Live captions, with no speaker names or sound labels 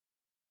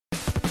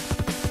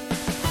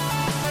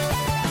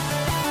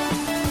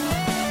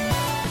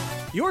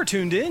You're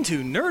tuned in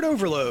to Nerd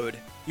Overload,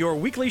 your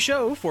weekly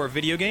show for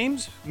video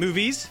games,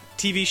 movies,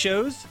 TV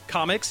shows,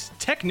 comics,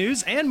 tech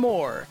news, and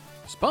more.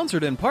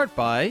 Sponsored in part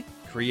by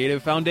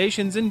Creative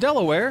Foundations in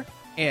Delaware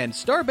and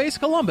Starbase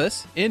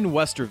Columbus in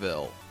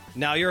Westerville.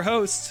 Now your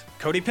hosts,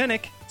 Cody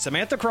Pennick,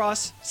 Samantha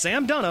Cross,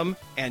 Sam Dunham,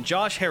 and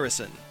Josh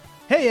Harrison.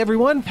 Hey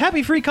everyone,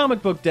 happy Free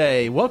Comic Book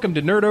Day! Welcome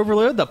to Nerd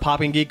Overload, the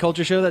popping geek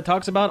culture show that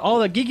talks about all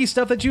the geeky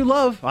stuff that you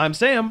love. I'm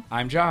Sam.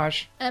 I'm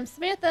Josh. I'm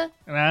Samantha.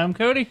 And I'm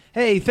Cody.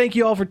 Hey, thank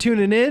you all for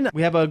tuning in.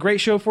 We have a great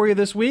show for you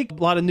this week. A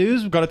lot of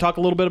news. We're going to talk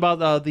a little bit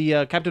about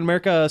the Captain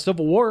America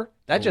Civil War.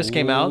 That just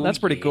came out. That's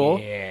pretty cool.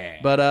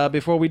 But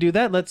before we do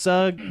that, let's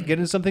get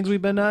into some things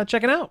we've been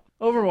checking out.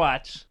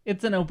 Overwatch.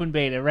 It's an open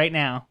beta right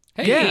now.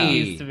 Hey, Yeah. It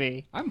used to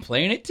be. I'm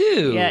playing it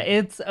too. Yeah,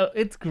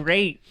 it's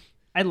great.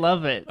 I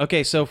love it.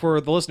 Okay, so for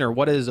the listener,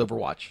 what is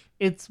Overwatch?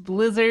 It's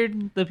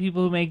Blizzard, the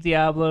people who make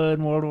Diablo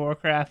and World of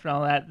Warcraft and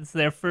all that. It's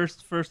their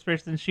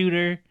first-person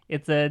shooter.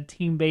 It's a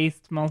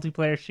team-based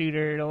multiplayer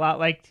shooter, a lot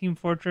like Team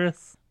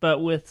Fortress, but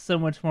with so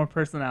much more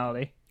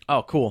personality.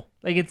 Oh, cool.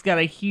 Like, it's got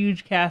a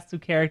huge cast of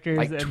characters.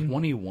 Like and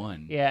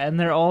 21. Yeah, and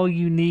they're all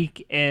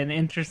unique and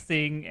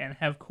interesting and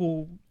have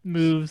cool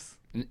moves.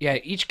 Yeah,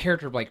 each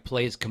character like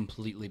plays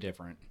completely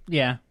different.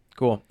 Yeah.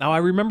 Cool. Now, I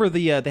remember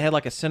they had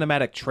like a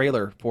cinematic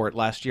trailer for it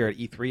last year at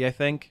E3, I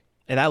think,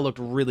 and that looked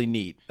really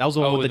neat. That was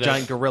the one with the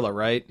giant gorilla,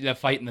 right? The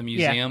fight in the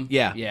museum.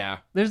 Yeah. Yeah.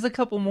 There's a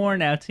couple more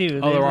now, too.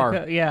 Oh, there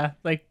are. Yeah,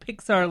 like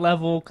Pixar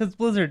level, because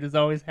Blizzard has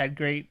always had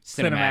great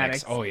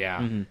cinematics. Oh yeah.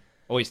 Mm-hmm.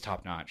 Always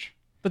top notch.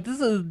 But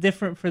this is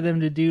different for them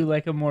to do,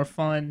 like, a more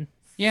fun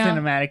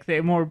cinematic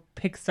thing, more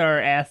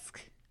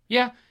Pixar-esque.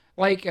 Yeah.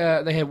 Like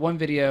they had one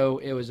video.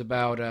 It was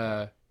about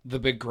the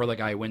big gorilla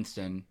guy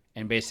Winston,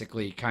 and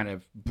basically kind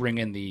of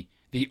bringing the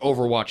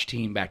Overwatch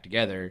team back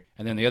together.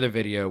 And then the other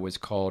video was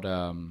called.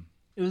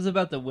 It was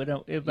about the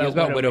Widow. It was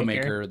about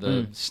Widowmaker,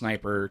 the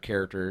sniper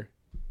character.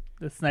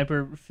 The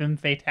sniper femme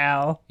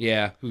fatale.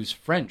 Yeah, who's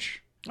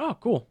French. Oh,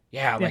 cool.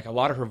 Yeah, like a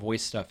lot of her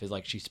voice stuff is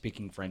like she's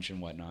speaking French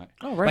and whatnot.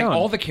 Oh, right like on.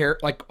 all the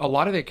like a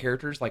lot of the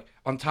characters, like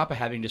on top of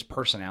having just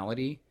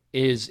personality,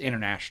 is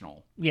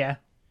international. Yeah.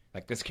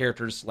 Like this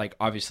character's like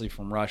obviously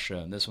from Russia,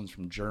 and this one's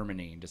from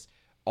Germany, and just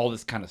all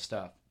this kind of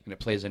stuff, and it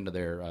plays into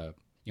their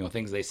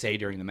things they say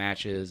during the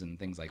matches and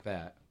things like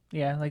that.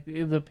 Yeah, like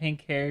the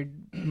pink-haired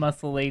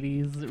muscle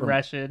ladies,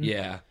 Russian.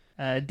 Yeah.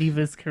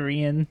 Diva's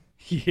Korean.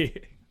 Yeah.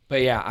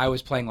 But yeah, I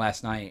was playing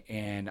last night,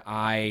 and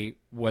I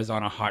was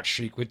on a hot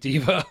streak with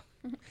Diva.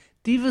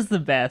 Diva's the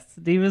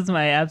best. Diva's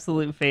my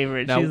absolute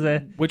favorite. Now,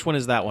 She's which one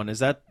is that one? Is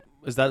that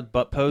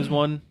Butt Pose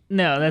one?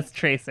 No, that's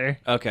Tracer.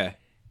 Okay.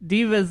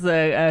 Diva's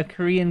a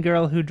Korean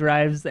girl who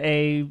drives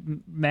a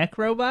mech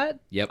robot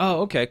Yep.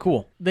 Oh, okay,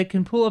 cool. that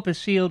can pull up a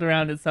shield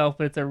around itself,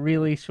 but it's a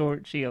really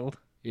short shield.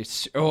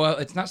 It's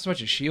not so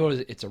much a shield;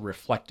 it's a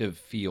reflective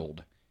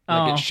field.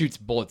 Like Oh. it shoots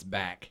bullets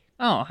back.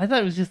 Oh, I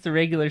thought it was just a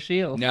regular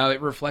shield. No, it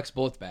reflects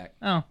bullets back.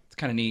 Oh, It's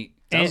kind of neat.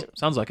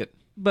 Sounds like it.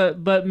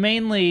 but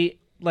mainly,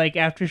 like,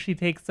 after she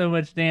takes so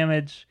much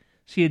damage,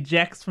 she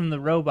ejects from the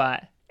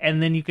robot,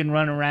 and then you can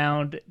run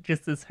around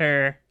just as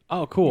her.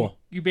 Oh, cool.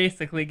 You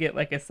basically get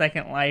like a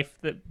second life,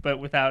 but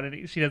without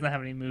any. She doesn't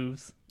have any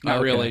moves. Not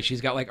Okay. really.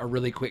 She's got like a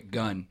really quick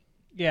gun.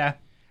 Yeah,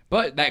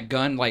 But that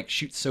gun like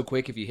shoots so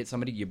quick, if you hit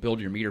somebody, you build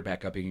your meter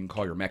back up and you can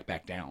call your mech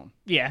back down.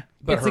 yeah.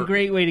 But It's her- a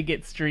great way to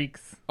get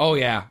streaks. Oh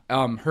yeah.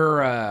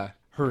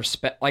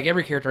 Like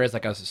every character has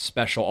like a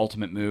special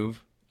ultimate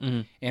move,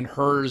 and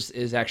hers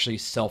is actually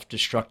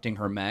self-destructing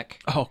her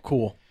mech. Oh,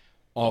 cool.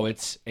 Oh,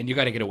 and you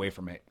got to get away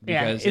from it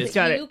Yeah, because it's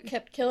got You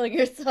kept killing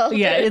yourself.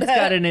 Yeah, doing it's that.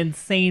 got an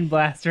insane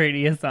blast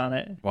radius on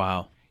it.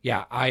 Wow.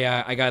 yeah.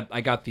 I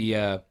got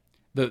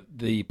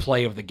the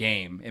play of the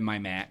game in my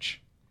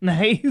match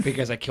Nice.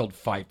 because I killed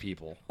 5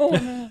 people.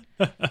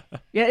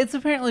 Yeah, it's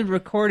apparently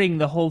recording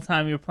the whole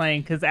time you're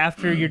playing, because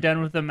after you're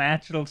done with the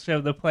match, it'll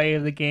show the play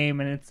of the game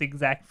and its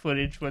exact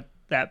footage what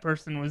that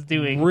person was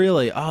doing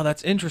Really? Oh,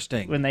 that's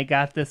interesting. when they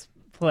got this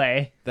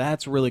play.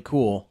 That's really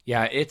cool.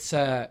 Yeah, it's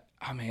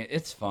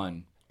it's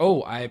fun.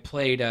 Oh, I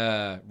played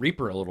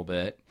Reaper a little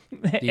bit.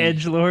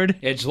 Edgelord.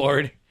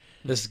 Edgelord,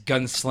 this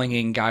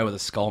gunslinging guy with a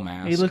skull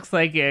mask. He looks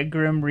like a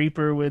Grim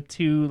Reaper with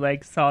 2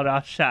 like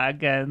sawed-off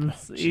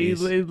shotguns. He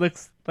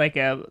looks like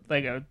a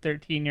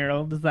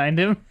 13-year-old designed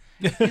him.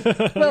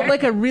 Well,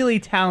 like a really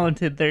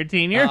talented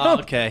 13-year-old. Oh,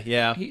 okay,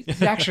 yeah.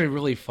 He's actually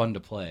really fun to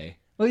play.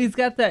 Well, he's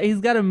got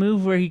a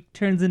move where he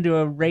turns into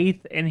a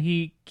wraith and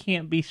he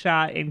can't be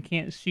shot and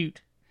can't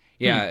shoot.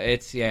 Yeah,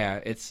 it's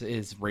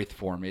his wraith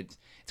form. It's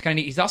kind of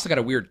neat. He's also got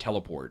a weird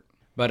teleport.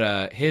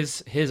 But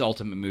his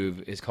ultimate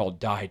move is called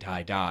Die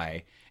Die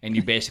Die, and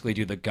you basically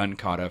do the gun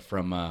kata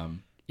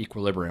from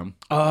Equilibrium.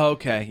 Oh,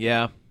 okay,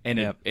 yeah. And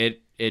Yep.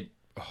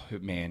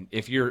 man,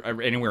 if you're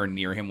anywhere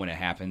near him when it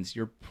happens,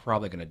 you're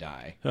probably gonna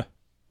die.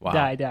 Wow.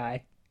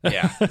 Die.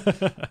 Yeah,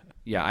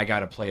 yeah. I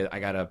gotta play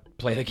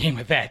the game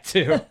with that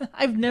too.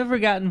 I've never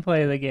gotten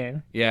play of the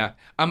game. Yeah.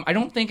 I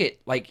don't think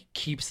it like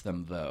keeps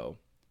them though.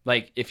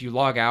 Like if you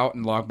log out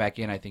and log back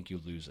in, I think you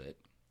lose it.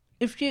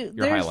 there's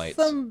highlights.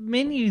 some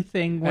menu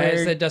thing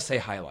where It does say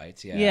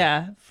highlights, yeah.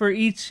 yeah, for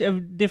each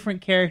of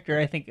different character,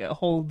 I think it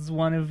holds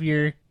one of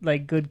your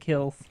like good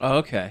kills. Oh,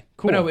 okay.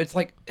 Cool. But no, it's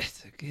like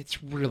it's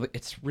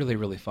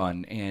really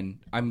fun, and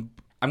I'm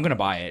gonna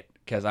buy it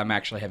because I'm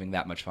actually having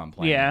that much fun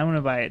playing. Yeah, I'm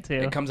gonna buy it too.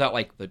 It comes out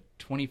like the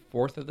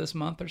 24th of this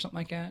month or something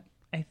like that.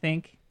 I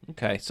think.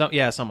 okay.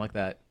 Something like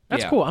that.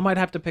 That's Yeah. cool. I might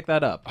have to pick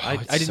that up. Oh,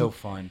 it's so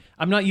fun.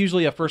 I'm not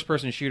usually a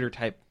first-person shooter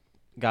type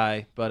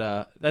guy,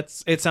 but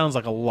it sounds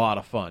like a lot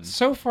of fun.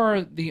 So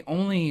far, the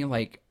only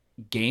like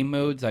game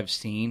modes I've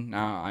seen,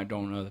 now I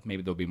don't know if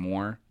maybe there'll be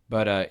more,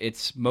 but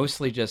it's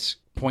mostly just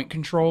point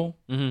control,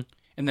 Mhm.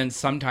 and then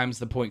sometimes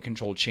the point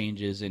control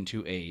changes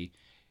into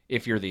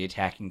if you're the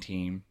attacking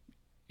team,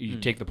 you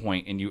take the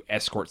point and you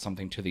escort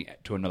something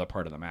to another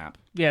part of the map.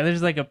 Yeah,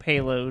 there's like a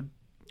payload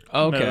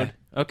Okay. mode.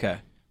 Okay.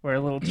 where a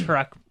little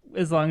truck,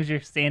 as long as you're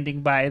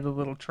standing by the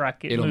little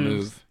truck, It'll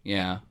moves. move,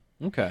 yeah.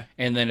 Okay.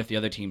 And then if the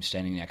other team's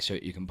standing next to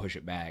it, you can push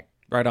it back.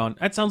 Right on.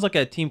 That sounds like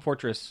a Team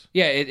Fortress.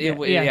 Yeah,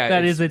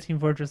 That is a Team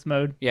Fortress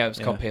mode. Yeah, it's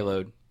called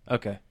Payload.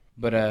 Okay.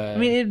 But I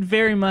mean, it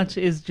very much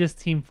is just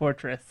Team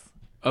Fortress,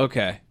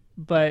 Okay.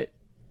 but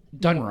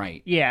done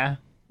right. yeah.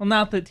 Well,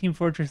 not that Team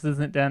Fortress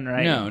isn't done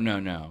right.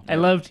 No. I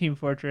love Team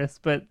Fortress,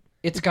 but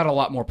It's got a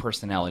lot more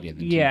personality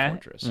than yeah, Team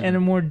Fortress. and a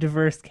more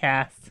diverse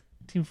cast.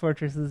 Team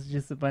Fortress is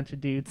just a bunch of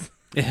dudes.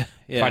 Yeah.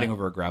 Fighting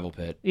over a gravel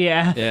pit,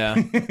 Yeah.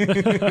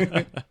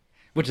 Yeah.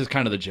 which is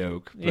kind of the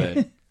joke.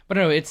 But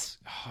no, it's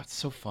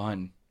so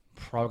fun.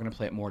 Probably gonna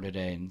play it more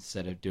today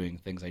instead of doing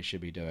things I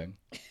should be doing.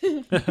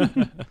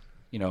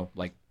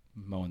 Like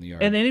mowing the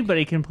yard. And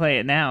anybody can play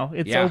it now.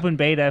 It's Yeah. open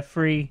beta,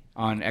 free.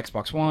 On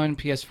Xbox One,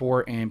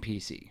 PS4, and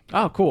PC.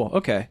 Oh, cool.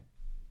 Okay.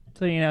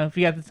 So, if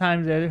you got the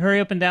time to hurry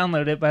up and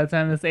download it by the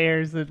time this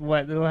airs,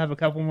 it'll have a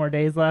couple more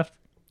days left.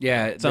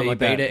 Yeah, Something the like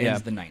that, beta yeah.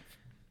 ends the 9th.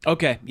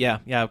 Okay. Yeah.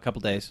 Yeah. A couple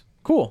days.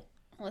 Cool.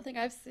 Only thing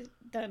I've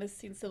done is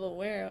seen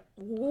Silverware.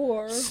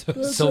 War.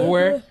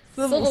 Silverware?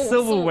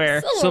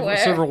 Silverware.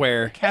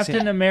 Silverware.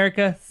 Captain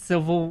America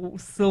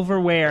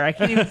Silverware. I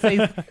can't even say.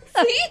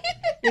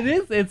 It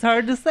is. It's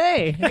hard to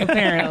say,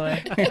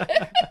 apparently.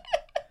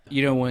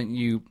 When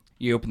you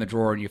open the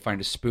drawer and you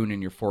find a spoon in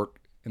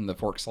the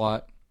fork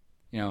slot,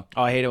 Oh,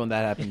 I hate it when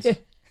that happens.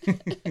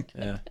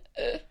 Yeah.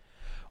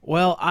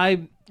 Well,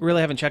 I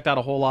really haven't checked out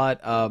a whole lot.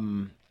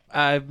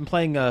 I've been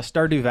playing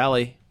Stardew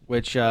Valley,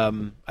 which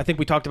I think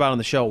we talked about on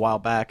the show a while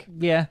back.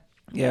 Yeah.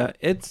 Yeah,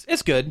 it's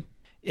good.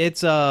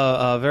 It's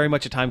very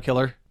much a time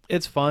killer.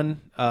 It's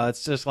fun.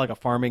 It's just like a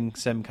farming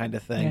sim kind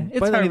of thing. It's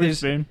But, I mean,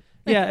 Harvest Moon.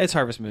 Yeah, it's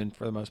Harvest Moon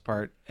for the most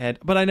part.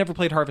 But I never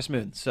played Harvest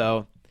Moon,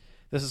 so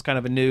this is kind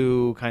of a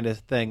new kind of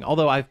thing.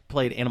 Although I've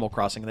played Animal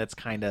Crossing, that's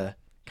kind of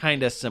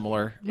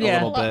similar.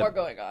 Yeah. A a lot little more bit.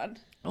 going on.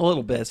 A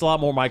little bit. It's a lot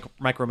more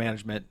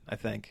micromanagement, I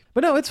think.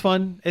 But no, it's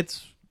fun.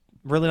 It's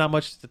really not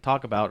much to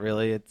talk about,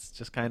 really. It's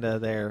just kind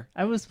of there.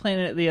 I was playing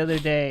it the other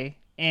day,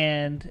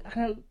 and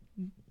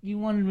you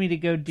wanted me to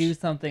go do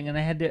something, and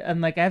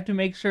I'm like, I have to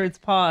make sure it's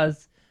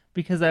paused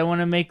because I want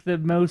to make the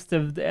most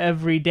of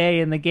every day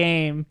in the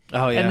game.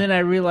 Oh, yeah. And then I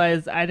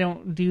realized I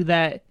don't do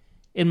that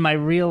in my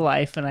real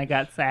life, and I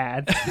got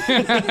sad.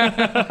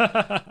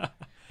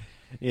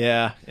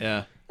 Yeah.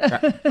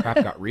 crap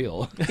got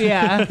real.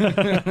 Yeah.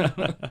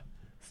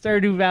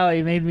 Stardew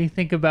Valley made me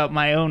think about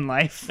my own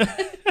life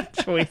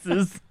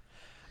choices.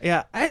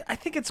 Yeah, I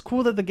think it's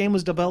cool that the game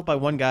was developed by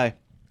one guy.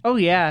 Oh,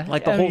 yeah.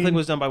 Like, the whole thing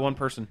was done by one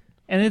person.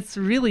 And it's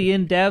really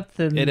in-depth,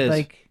 and It is.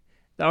 like,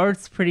 the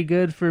art's pretty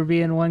good for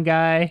being one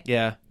guy.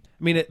 Yeah.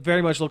 I mean, it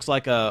very much looks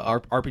like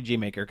a RPG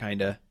Maker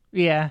kind of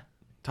Yeah.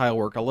 tile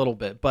work a little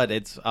bit, but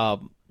it's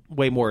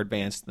way more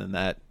advanced than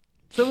that.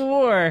 Civil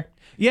War.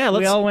 Yeah,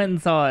 We all went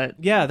and saw it.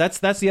 Yeah, that's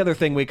the other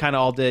thing we kind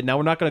of all did. Now,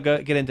 we're not going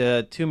to get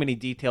into too many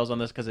details on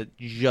this because it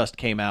just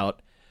came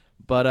out.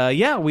 But,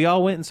 yeah, we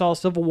all went and saw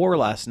Civil War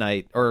last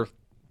night, or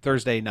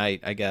Thursday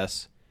night, I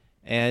guess.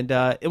 And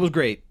it was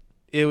great.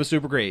 It was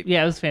super great.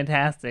 Yeah, it was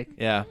fantastic.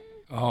 Yeah.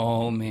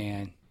 Oh,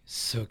 man.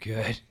 So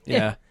good.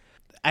 Yeah.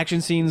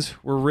 Action scenes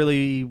were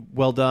really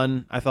well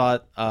done, I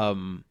thought.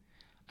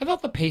 I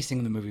thought the pacing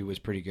of the movie was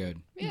pretty good.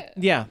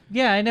 Yeah.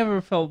 Yeah, I never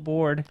felt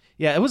bored.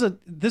 Yeah,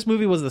 this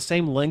movie was the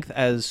same length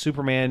as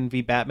Superman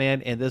v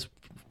Batman, and this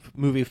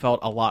movie felt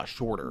a lot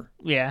shorter.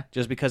 Yeah.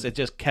 Just because it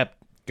just kept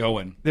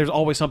Going. there's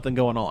always something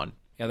going on.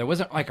 Yeah, there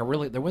wasn't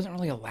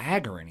really a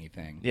lag or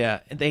anything. Yeah,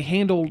 and they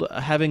handled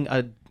having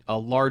a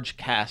large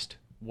cast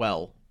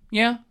well.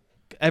 Yeah.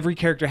 Every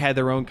character had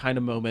their own kind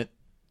of moment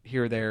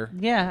here or there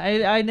Yeah,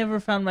 I never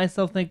found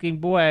myself thinking,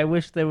 boy, I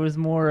wish there was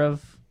more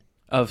of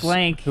of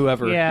blank.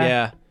 whoever. Yeah.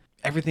 Yeah.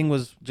 Everything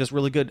was just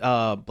really good.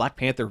 Black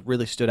Panther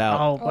really stood out.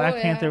 Oh, Black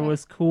yeah. Panther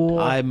was cool.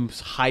 I'm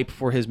hyped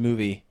for his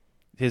movie,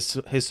 his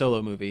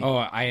solo movie. Oh,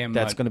 I am.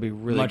 That's going to be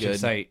really much good.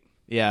 excited.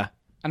 Yeah.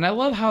 And I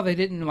love how they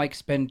didn't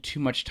spend too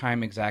much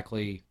time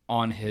exactly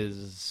on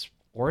his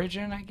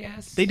origin, I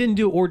guess. They didn't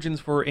do origins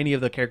for any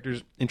of the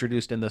characters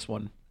introduced in this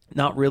one.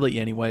 Not really,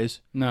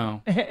 anyways.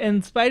 No.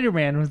 And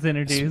Spider-Man was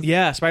introduced.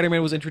 Yeah,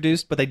 Spider-Man was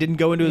introduced, but they didn't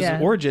go into his Yeah.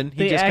 origin. He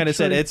They just kind of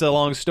said actually- it's a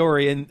long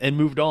story and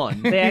moved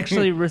on. They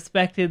actually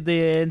respected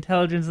the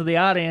intelligence of the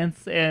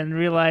audience and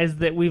realized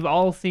that we've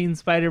all seen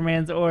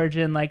Spider-Man's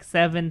origin like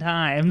 7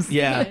 times.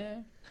 Yeah,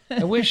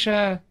 I wish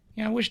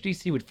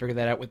DC would figure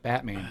that out with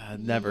Batman.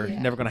 never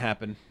going to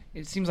happen.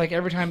 It seems like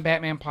every time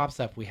Batman pops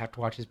up, we have to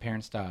watch his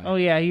parents die. Oh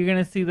yeah, you're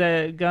gonna see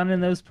the gun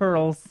and those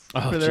pearls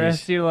Oh, for the jeez.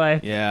 rest of your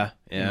life. Yeah,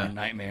 My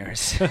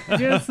nightmares. You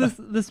know,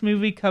 this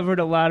movie covered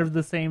a lot of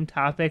the same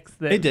topics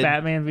that It did.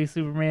 Batman v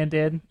Superman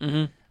did,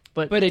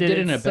 but But it did it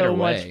in a so better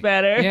much way.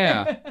 better.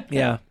 Yeah.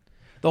 yeah.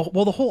 The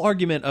whole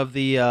argument of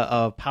the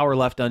power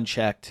left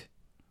unchecked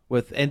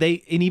and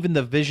even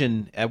the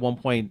Vision at one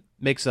point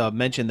makes a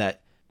mention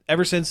that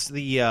ever since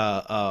the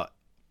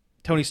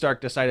Tony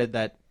Stark decided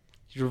that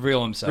To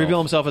reveal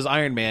himself. as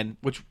Iron Man,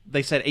 which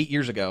they said 8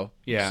 years ago.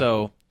 Yeah.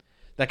 So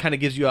that kind of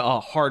gives you a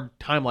hard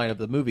timeline of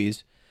the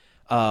movies.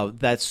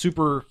 That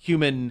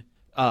superhumans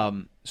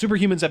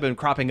have been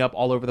cropping up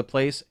all over the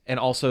place, and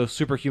also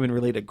superhuman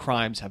related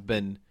crimes have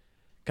been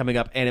coming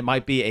up, and it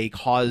might be a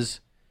cause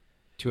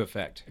To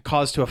effect.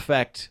 to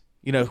effect.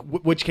 You know,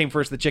 which came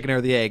first, the chicken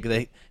or the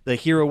egg? The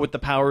hero with the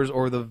powers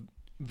or the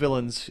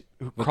villains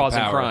With causing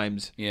the power.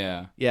 crimes?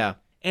 Yeah. Yeah,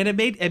 and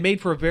it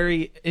made for a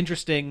very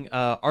interesting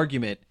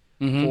argument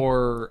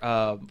for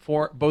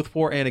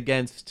for and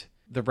against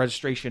the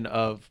registration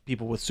of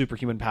people with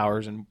superhuman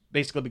powers and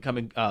basically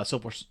becoming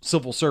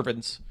civil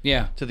servants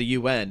Yeah. to the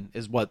UN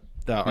is what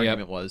the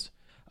argument was.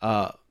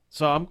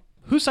 So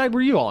whose side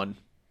were you on?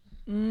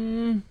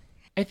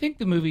 I think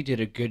the movie did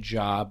a good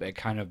job at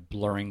kind of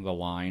blurring the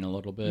line a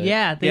little bit.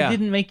 Yeah, they Yeah.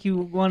 didn't make you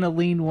want to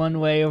lean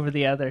one way over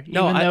the other.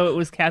 No, Even I- though it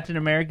was Captain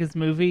America's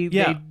movie,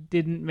 Yeah. they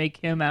didn't make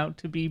him out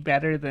to be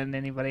better than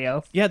anybody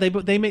else. Yeah, they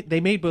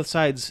made both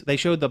sides. They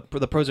showed the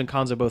pros and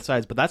cons of both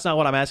sides, but that's not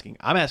what I'm asking.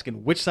 I'm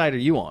asking which side are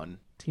you on?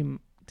 Team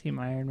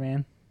Iron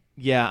Man.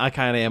 Yeah, I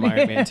kind of am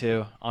Iron Man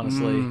too,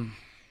 honestly.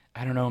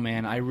 I don't know,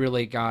 man. I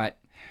really kind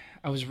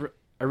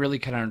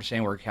of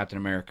understand where Captain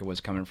America was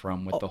coming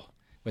from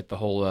with the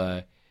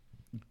whole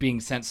being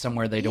sent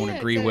somewhere they don't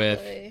agree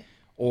with,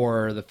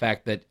 or the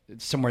fact that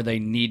it's somewhere they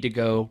need to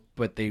go,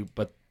 but the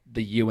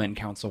UN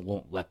Council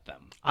won't let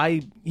them.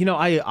 I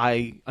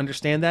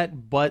understand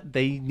that, but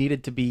they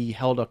needed to be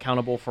held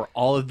accountable for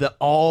all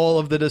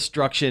of the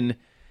destruction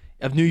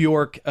of New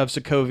York, of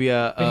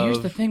Sokovia. But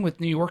here's the thing with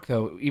New York,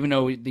 though. Even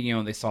though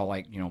they saw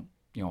like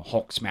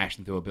Hulk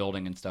smashing through a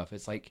building and stuff,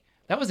 it's like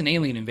that was an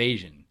alien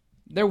invasion.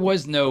 There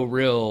was no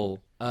real.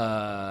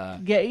 Yeah,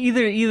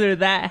 either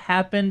that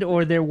happened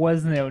or there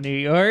was no New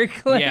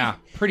York. Like, Yeah,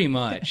 pretty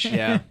much.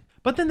 yeah.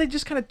 But then they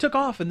just kind of took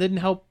off and didn't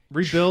help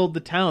rebuild the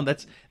town.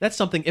 That's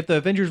something. If the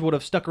Avengers would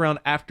have stuck around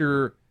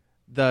after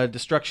the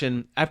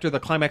destruction, after the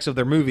climax of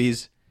their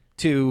movies,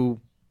 to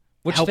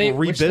help rebuild,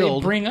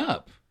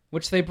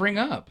 Which they bring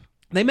up.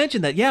 They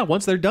mentioned that. Yeah,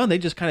 once they're done, they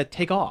just kind of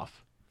take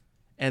off,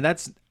 and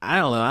that's I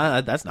don't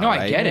know. That's not No,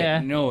 right. I get Yeah.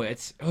 it. No,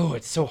 it's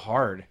so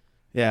hard.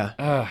 Yeah.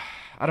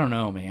 I don't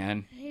know,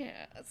 man. Yeah.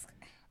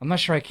 I'm not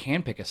sure I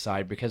can pick a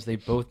side because they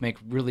both make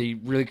really,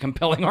 really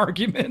compelling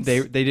arguments.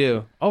 They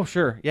do. Oh,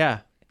 sure. Yeah.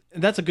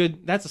 That's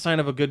a sign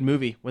of a good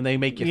movie when they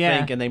make you Yeah.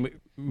 think and they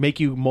make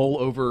you mull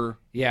over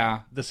yeah.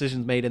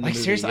 decisions made in the Like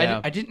movie. seriously,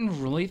 yeah. I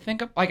didn't really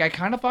think of I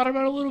kind of thought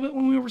about it a little bit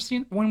when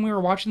we were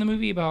watching the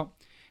movie about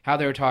how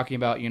they were talking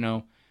about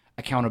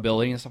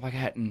accountability and stuff like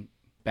that in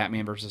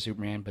Batman versus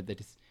Superman, but they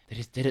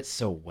just did it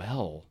so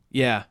well.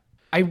 Yeah.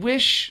 I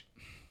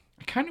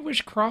kind of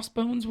wish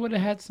Crossbones would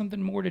have had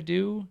something more to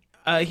do.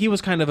 He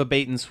was kind of a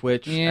bait and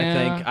switch, I Yeah.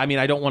 think. I mean,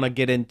 I don't want to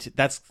get into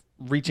that's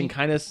reaching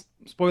kind of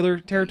spoiler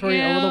territory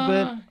a little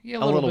bit. Yeah,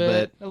 A little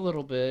bit. A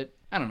little bit.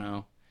 I don't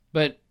know.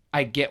 But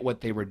I get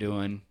what they were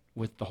doing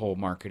with the whole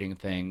marketing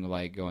thing,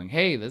 like going,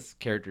 hey, this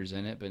character's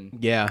in it. But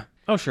Yeah.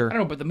 Oh, sure. I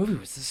don't know, but the movie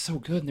was just so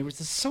good, and there was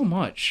just so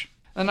much.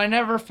 And I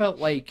never felt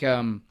like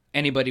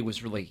anybody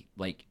was really,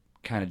 like,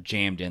 kind of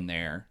jammed in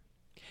there.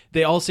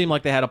 They all seem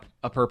like they had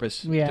a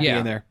purpose Yeah. to be Yeah.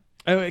 in there.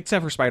 Oh,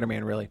 except for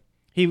Spider-Man, really.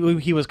 He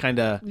was kind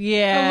of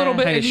Yeah. A little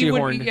bit. Kinda And he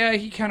shoehorned.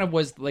 he kind of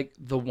was, like,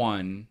 the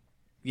one.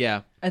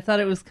 yeah. I thought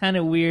it was kind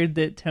of weird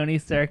that Tony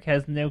Stark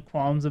has no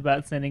qualms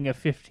about sending a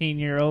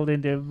 15-year-old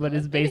into what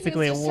is Maybe he was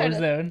basically a just war trying to-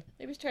 zone.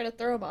 Maybe he's trying to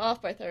throw him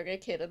off by throwing a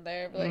kid in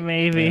there. But like,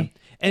 Maybe.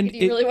 And do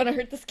you really want to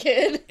hurt this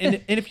kid?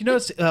 and if you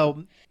notice,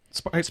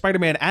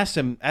 Spider-Man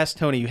asked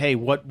Tony, "Hey,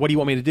 what do you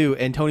want me to do?"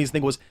 And Tony's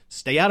thing was,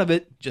 "Stay out of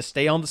it. Just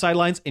stay on the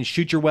sidelines and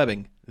shoot your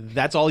webbing.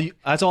 That's all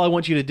I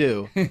want you to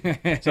do."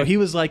 So he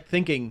was like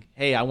thinking,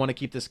 "Hey, I want to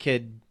keep this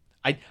kid.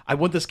 I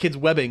want this kid's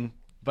webbing,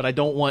 but I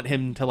don't want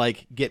him to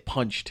like get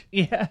punched,"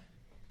 Yeah.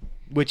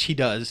 which he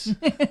does.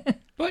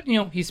 But,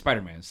 he's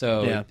Spider-Man,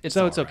 so Yeah. it's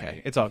so all it's okay.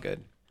 right. It's all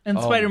good. And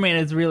Oh. Spider-Man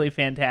is really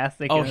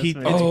fantastic. Oh, in this it's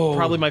movie.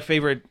 probably my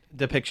favorite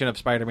depiction of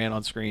Spider-Man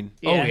on screen.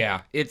 Oh, Yeah.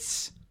 yeah.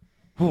 It's...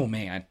 Oh,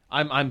 man.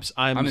 I'm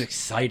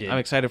excited. I'm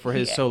excited for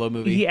his solo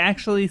movie. He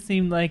actually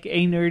seemed like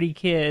a nerdy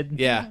kid.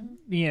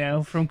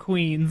 Yeah. From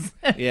Queens.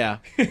 Yeah.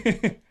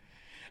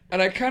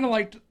 And I kind of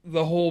liked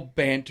the whole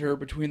banter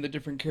between the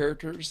different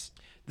characters.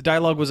 The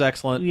dialogue was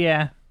excellent.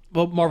 Yeah.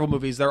 Well, Marvel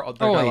movies, their yeah,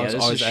 dialogue's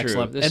this always is true.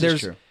 excellent. This and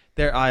is there's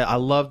true. I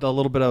loved a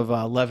little bit of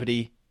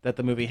levity that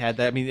the movie had.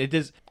 That I mean,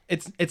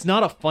 it's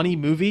not a funny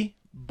movie,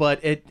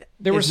 but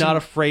There was were not some-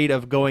 afraid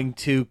of going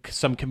to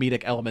some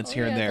comedic elements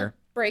here and yeah, there. to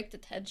break the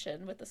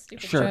tension with a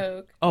stupid Sure.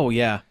 joke. Oh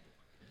yeah,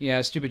 Yeah,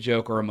 a stupid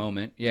joke or a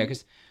moment. Yeah,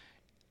 because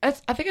I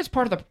think it's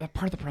part of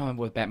the problem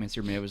with Batman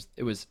Superman.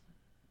 It was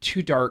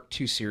too dark,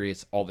 too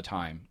serious all the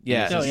time.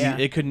 yeah. Oh, yeah.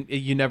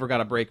 You never got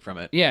a break from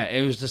it. Yeah,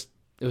 it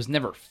was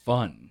never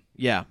fun.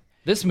 Yeah.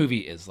 This movie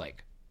is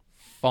like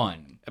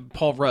fun.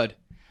 Paul Rudd.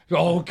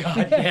 Oh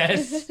God,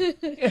 yes.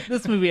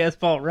 This movie has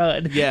Paul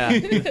Rudd. Yeah.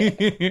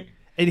 And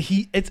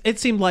it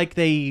seemed like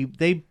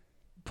they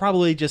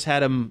probably just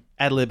had him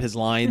ad lib his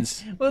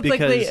lines. Well, it's like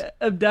they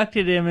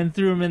abducted him and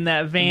threw him in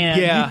that van.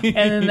 Yeah. And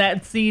then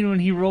that scene when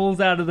he rolls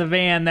out of the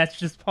van, that's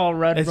just Paul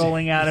Rudd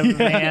rolling out of the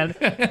van.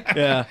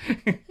 Yeah.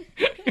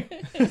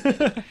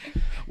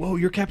 Whoa,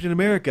 you're Captain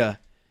America.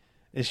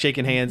 Is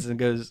shaking hands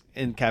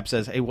and Cap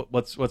says, "Hey,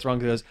 what's wrong?"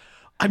 He goes,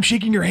 "I'm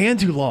shaking your hand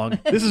too long.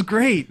 This is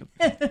great,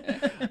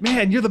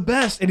 man. You're the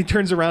best." And he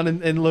turns around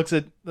and looks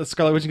at the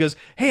Scarlet Witch and goes,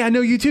 "Hey, I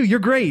know you too. You're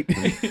great."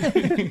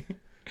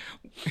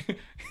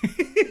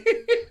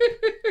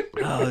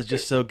 Oh, it's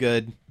just so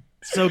good,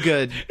 so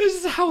good.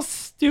 This is how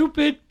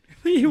stupid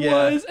he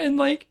was, and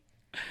like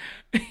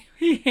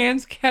he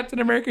hands Captain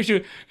America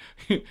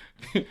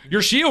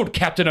your shield,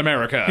 Captain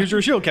America. Here's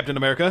your shield, Captain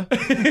America.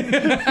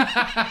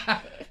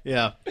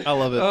 Yeah, I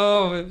love it.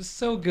 Oh, it was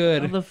so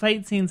good. The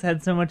fight scenes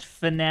had so much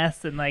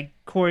finesse and like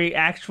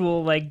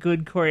actual like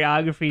good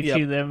choreography Yep.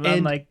 to them, And-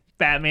 unlike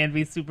Batman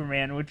v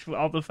Superman, which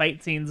all the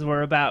fight scenes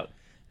were about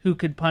who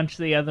could punch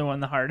the other one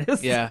the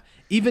hardest. Yeah,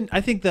 even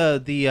I think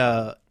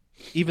the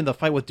even the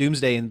fight with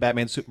Doomsday in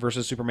Batman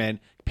versus Superman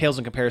pales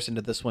in comparison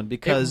to this one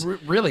because It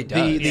really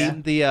does.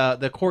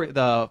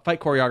 the fight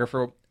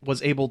choreographer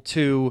was able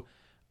to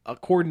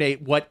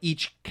coordinate what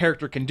each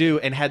character can do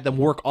and had them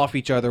work off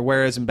each other.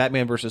 Whereas in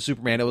Batman versus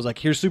Superman, it was like,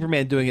 here's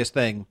Superman doing his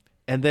thing,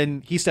 and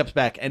then he steps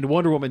back, and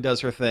Wonder Woman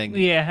does her thing,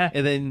 Yeah.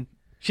 and then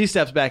she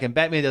steps back, and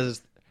Batman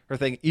does her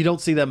thing. You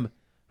don't see them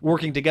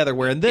working together.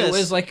 Where in this, It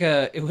was like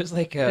a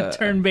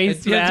turn-based I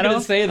was gonna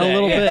battle? say a that,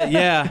 little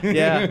yeah. bit,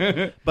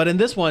 yeah. But in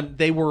this one,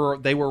 they were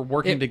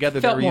working It together.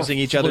 They felt were more using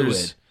each fluid,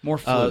 other's more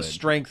fluid.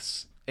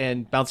 strengths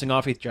and bouncing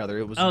off each other.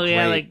 It was Oh great.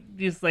 yeah, like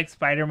just like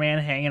Spider-Man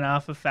hanging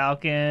off a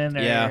Falcon,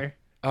 or Yeah.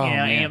 Oh,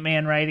 man.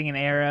 Ant-Man riding an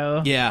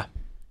arrow. yeah.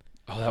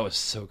 Oh, that was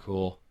so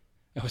cool.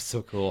 That was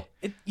so cool.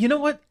 You know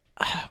what?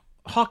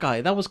 Hawkeye.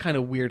 That was kind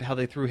of weird how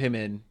they threw him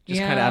in just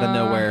kind of out of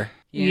nowhere.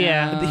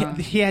 Yeah.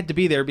 He had to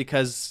be there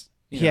because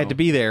he had to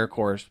be there, of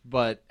course.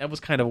 But that was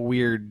kind of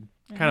weird.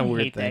 Kind of I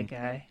weird hate thing. that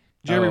guy.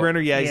 Jeremy Oh. Renner.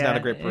 Yeah, he's not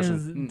a great person.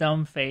 His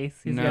dumb face.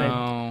 He's got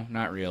No,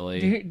 not a,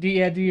 really. do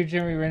your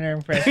Jeremy Renner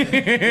impression.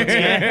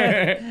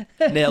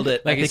 Nailed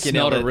it. Like I he think you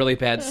smelled nailed a really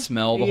bad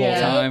smell the Yeah.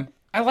 whole time.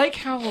 I like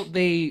how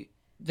they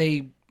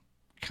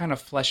kind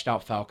of fleshed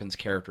out Falcon's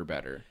character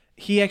better.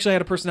 He actually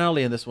had a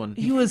personality in this one.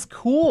 He was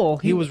cool.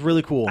 He was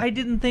really cool. I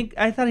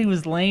thought he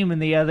was lame in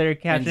the other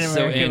Captain And so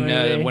America in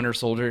movie. Winter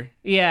Soldier.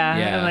 Yeah,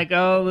 Yeah. I'm like,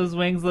 oh, those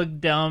wings look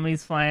dumb.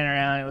 He's flying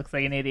around. He looks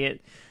like an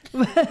idiot.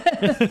 Yeah,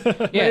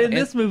 But in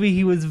this movie,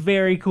 he was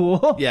very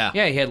cool. yeah.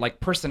 yeah, he had like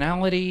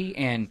personality,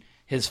 and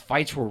his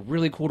fights were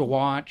really cool to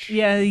watch.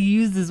 Yeah, he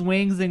used his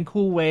wings in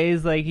cool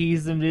ways. Like he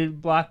used them to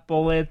block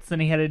bullets,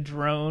 and he had a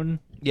drone.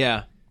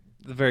 Yeah.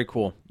 Very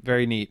cool.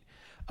 Very neat.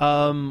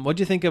 What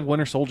do you think of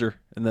Winter Soldier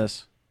in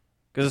this?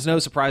 Because it's no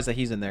surprise that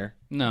he's in there.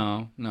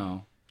 No.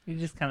 He's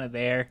just kind of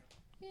there.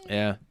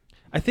 Yeah.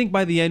 I think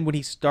by the end when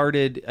he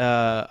started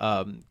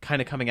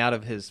kind of coming out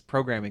of his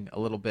programming a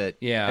little bit,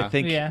 Yeah. I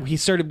think Yeah. when he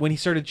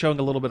started showing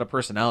a little bit of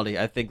personality,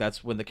 I think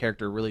that's when the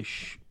character really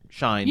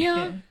shined.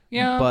 Yeah.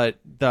 But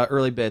the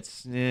early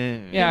bits,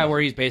 Yeah,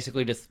 where he's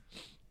basically just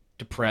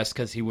depressed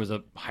because he was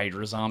a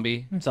Hydra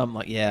zombie. something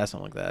like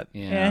that.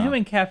 Yeah, him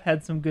and Cap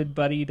had some good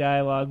buddy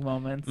dialogue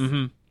moments.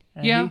 Mm-hmm.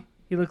 And Yeah.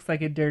 he looks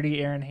like a dirty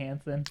Aaron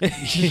Hansen.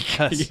 He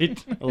does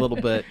a little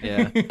bit,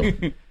 yeah.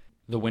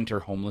 The Winter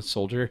Homeless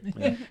Soldier.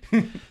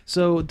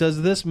 So,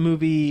 does this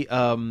movie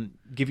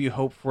give you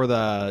hope for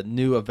the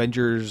new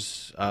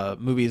Avengers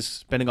movies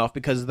spinning off?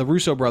 Because the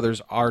Russo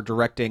brothers are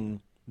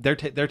directing; they're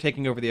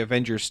taking over the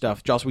Avengers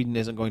stuff. Joss Whedon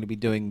isn't going to be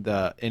doing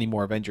any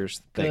more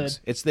Avengers things.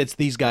 Good. It's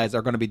these guys that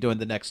are going to be doing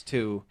the next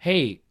two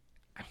Hey,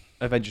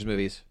 Avengers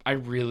movies. I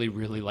really,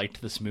 really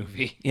liked this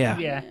movie. Yeah,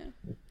 Yeah.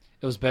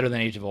 It was better than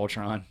Age of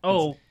Ultron.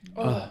 Oh,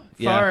 yeah.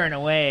 far and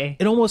away.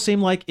 It almost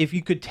seemed like if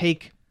you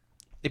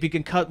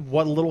can cut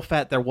what little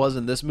fat there was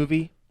in this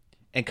movie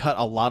and cut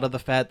a lot of the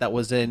fat that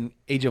was in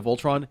Age of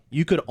Ultron,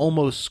 you could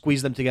almost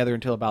squeeze them together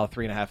into about a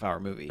 3.5 hour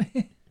movie.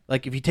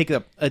 Like if you take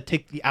the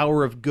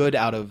hour of good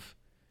out of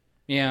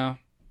Yeah.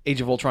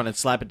 Age of Ultron and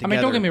slap it I together.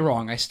 mean, don't get me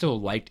wrong. I still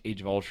liked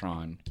Age of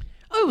Ultron.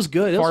 Oh, it was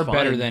good. It Far was fine.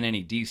 better than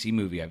any DC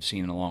movie I've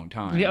seen in a long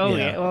time. Yeah, oh,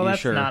 Yeah, yeah. Well, you that's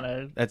sure? not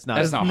a. That's not.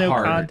 That's not no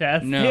hard.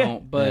 contest. No, Yeah.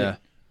 but Yeah.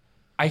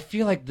 I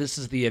feel like this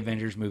is the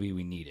Avengers movie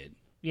we needed.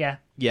 Yeah.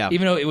 Yeah.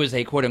 Even though it was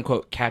a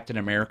quote-unquote Captain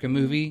America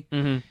movie,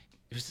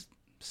 It was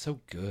so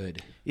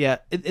good. Yeah,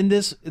 in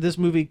this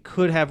movie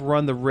could have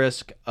run the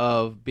risk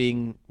of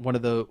being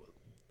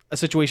a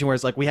situation where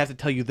it's like we have to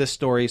tell you this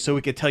story so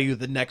we could tell you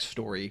the next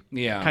story.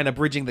 Yeah. Kind of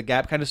bridging the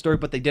gap kind of story,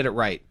 but they did it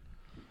right.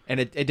 And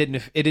it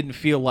didn't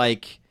feel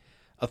like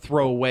a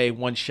throwaway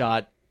one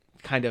shot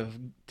kind of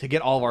to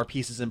get all of our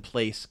pieces in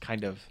place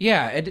kind of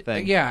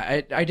thing.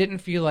 I didn't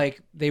feel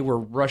like they were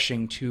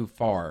rushing too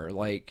far.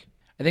 Like,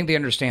 I think they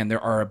understand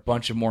there are a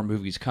bunch of more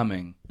movies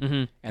coming,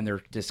 and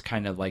they're just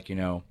kind of like,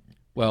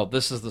 well,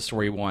 this is the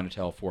story we want to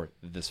tell for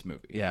this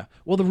movie. Yeah.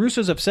 Well, the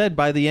Russos have said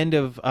by the end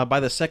of by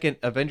the second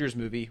Avengers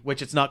movie,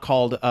 which it's not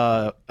called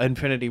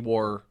Infinity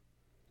War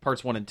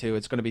Parts 1 and 2,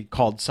 it's going to be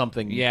called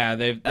something. Yeah,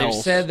 they've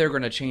else. said they're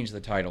going to change the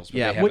titles. But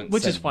Yeah, they haven't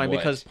which said is fine what.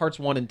 because Parts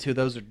 1 and 2,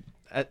 those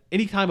are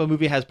anytime a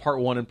movie has Part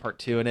 1 and Part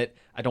 2 in it,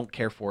 I don't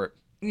care for it.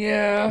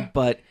 Yeah.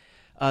 But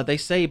they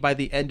say by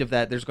the end of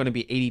that, there's going to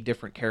be 80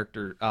 different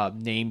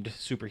named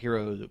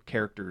superhero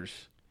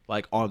characters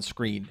like on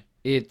screen.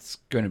 It's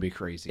going to be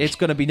crazy. It's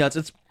going to be nuts.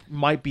 It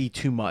might be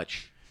too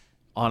much,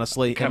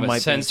 honestly. kind it of might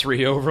a sensory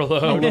be a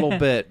overload. little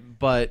bit,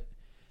 but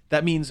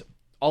that means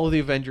all of the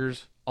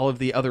Avengers, all of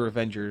the other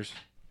Avengers.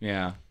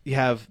 Yeah. You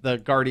have the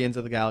Guardians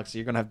of the Galaxy.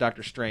 You're going to have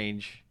Doctor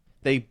Strange.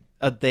 They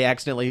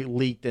accidentally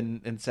leaked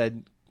and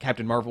said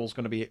Captain Marvel's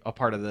going to be a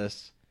part of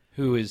this.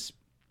 Who is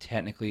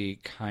technically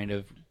kind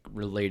of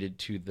related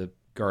to the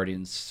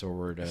Guardians,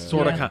 sort of.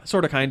 Sort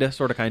of, kind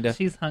of.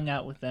 She's hung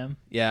out with them.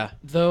 Yeah.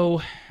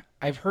 Though,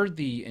 I've heard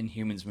the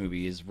Inhumans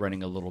movie is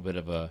running a little bit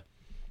of a...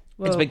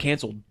 It's been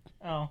canceled.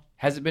 Oh.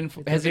 Has it been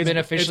officially It's been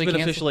canceled?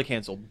 officially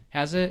canceled.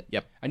 Has it?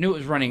 Yep. I knew it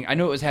was running. I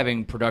knew it was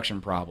having production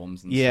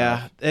problems and Yeah,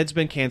 stuff. it's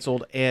been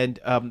canceled, and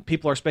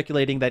people are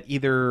speculating that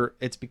either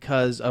it's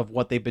because of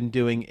what they've been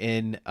doing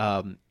in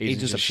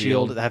Agents of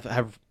S.H.I.E.L.D. that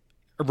have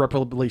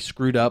irreparably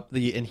screwed up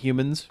the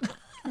Inhumans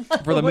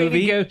for the Way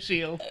movie, to go,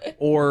 Shield.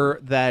 or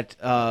that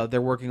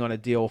they're working on a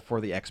deal for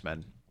the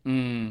X-Men.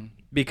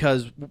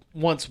 Because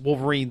once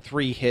Wolverine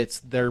 3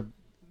 hits,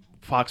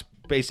 Fox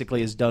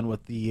basically is done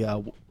with the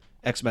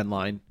X-Men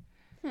line.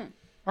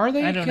 Are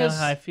they? I don't know 'Cause-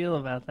 how I feel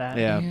about that.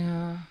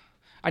 Yeah.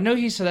 I know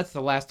he said that's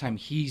the last time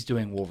he's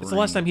doing Wolverine. It's the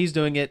last time he's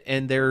doing it,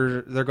 and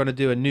they're going to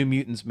do a New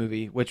Mutants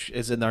movie, which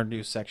is in our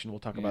news section. We'll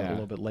talk about it a Yeah.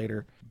 little bit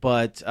later.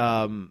 But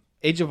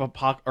Age of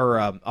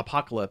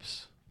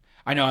Apocalypse.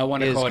 I know. I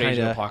want to is call it Age of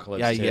kinda-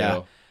 Apocalypse, yeah, too.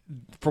 yeah.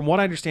 From what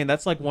I understand,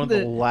 that's like one of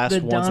the last the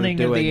ones they're dawning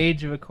of doing. the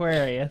age of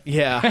Aquarius.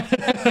 Yeah.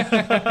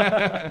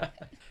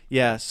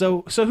 Yeah.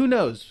 So who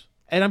knows?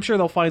 And I'm sure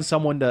they'll find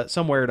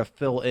somewhere to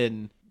fill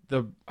in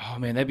the. Oh,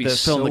 man, that'd be The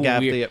so fill in the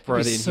gap weird. for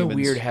It'd be the so Inhumans.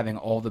 weird having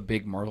all the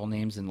big Marvel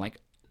names in, like,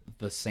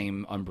 the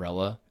same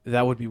umbrella.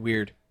 That would be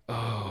weird.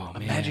 Oh,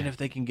 man. Imagine if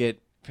they can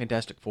get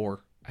Fantastic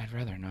Four. I'd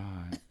rather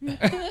not.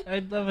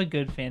 I'd love a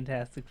good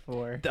Fantastic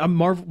Four.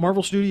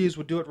 Marvel Studios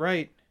would do it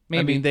right. I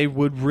Maybe. mean, they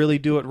would really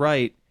do it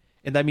right,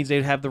 and that means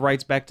they'd have the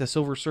rights back to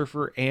Silver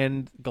Surfer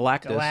and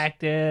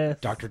Galactus.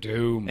 Doctor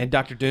Doom. and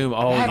Doctor Doom.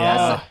 Oh That-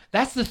 yeah,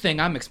 that's the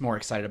thing I'm more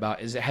excited about,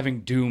 is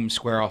having Doom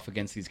square off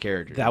against these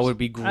characters. that would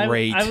be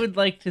great. I would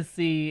like to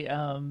see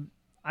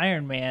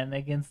Iron Man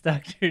against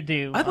Doctor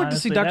Doom. I'd like to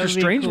see honestly. That Doctor would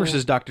be Strange cool.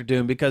 versus Doctor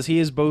Doom because he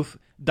is both.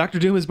 Doctor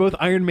Doom is both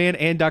Iron Man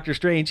and Doctor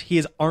Strange. He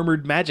is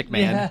armored Magic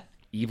Man. Yeah.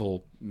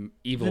 evil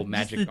Just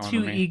magic the armor two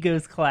man.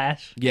 egos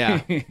clash.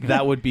 Yeah,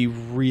 that would be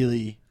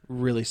really,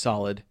 really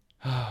solid.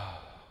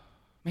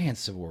 Man,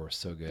 Civil War was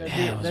so good.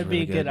 That'd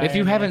be a good. If you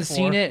Iron Man haven't 4.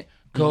 seen it,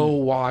 go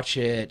watch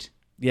it.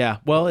 Yeah,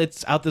 well,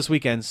 it's out this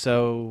weekend,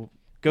 so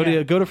go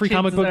Yeah. to Free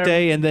Comic Chances Book are-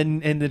 Day and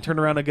then turn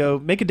around and go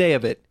make a day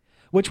of it.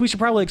 Which we should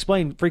probably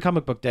explain Free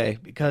Comic Book Day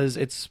because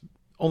it's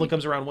only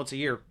comes around once a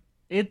year.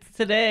 It's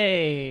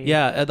today.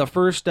 Yeah, the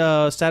first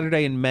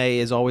Saturday in May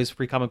is always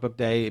Free Comic Book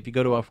Day. If you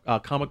go to a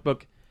comic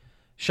book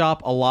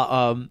shop, a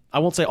lot I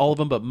won't say all of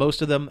them, but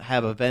most of them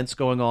have events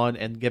going on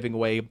and giving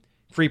away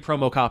free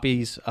promo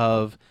copies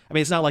of. I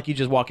mean, it's not like you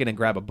just walk in and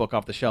grab a book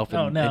off the shelf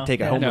and, no. and take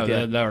it Yeah. home No, with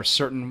you.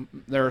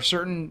 there are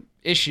certain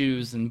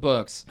issues and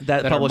books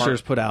That are publishers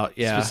marked- put out,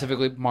 yeah.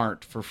 specifically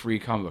marked for Free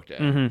Comic Book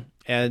Day.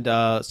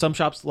 And some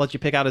shops let you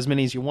pick out as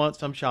many as you want.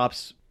 Some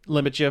shops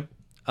limit you.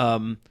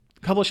 A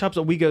couple of shops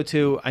that we go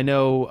to, I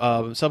know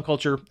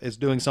Subculture is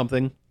doing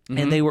something.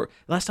 And they were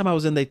last time I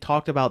was in, they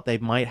talked about they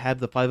might have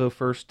the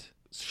 501st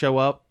show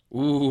up.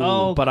 Ooh,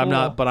 Oh, But I'm cool.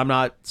 not. But I'm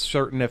not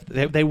certain if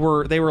they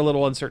were a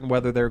little uncertain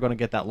whether they were going to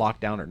get that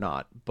lockdown or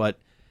not. But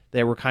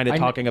they were kind of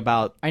talking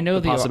about I know the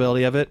the-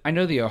 possibility of it. I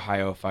know the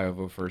Ohio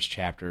 501st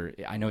chapter.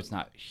 I know it's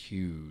not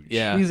huge.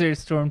 Yeah, These are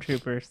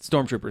stormtroopers.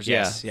 stormtroopers.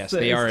 Yes, Yeah. yes,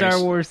 they are.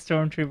 Star Wars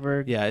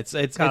stormtrooper. Yeah, it's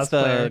the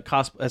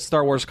Cosplayer.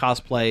 Star Wars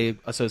Cosplay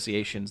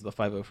Association's the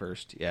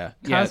 501st. Yeah,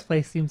 Yeah.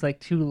 Cosplay seems like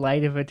too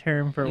light of a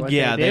term for what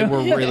yeah, they do. they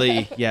were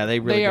really. Yeah, they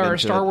really. They get are a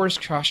into Star it. Wars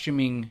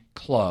costuming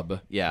club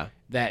Yeah,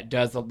 that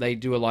they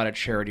do a lot of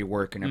charity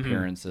work and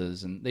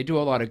appearances, and they do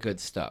a lot of good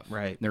stuff.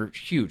 Right. They're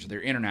huge.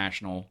 They're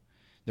international.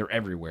 They're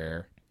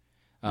everywhere.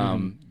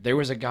 There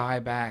was a guy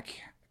back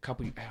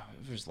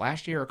it was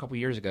last year or a couple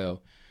years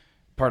ago,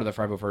 part of the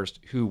 501st,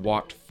 who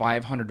walked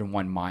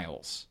 501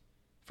 miles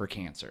for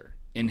cancer.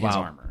 in his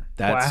armor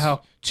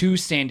That's to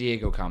San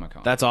Diego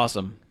Comic-Con. that's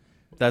awesome.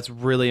 That's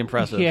really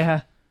impressive.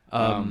 Yeah.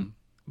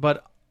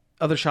 But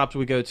other shops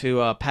we go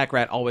to, Pack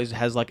Rat always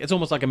has like it's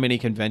almost like a mini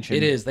convention.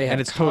 It is. They have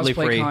and it's totally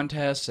cosplay free.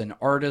 contests and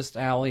artist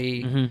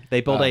alley.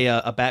 They built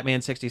a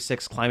Batman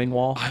 66 climbing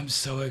wall. I'm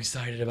so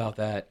excited about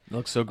that. It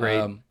looks so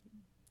great.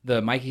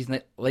 The Mikey's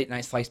Late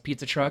Night Sliced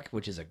Pizza Truck,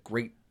 which is a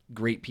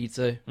great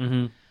pizza.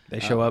 They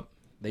show up.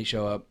 They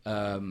show up.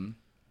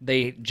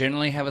 They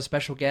generally have a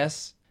special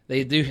guest.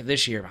 They do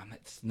this year.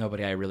 It's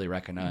nobody I really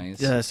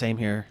recognize. Same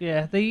here.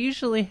 Yeah, they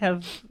usually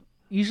have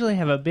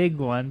a big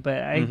one,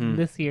 but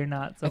this year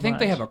not so much. I think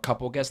they have a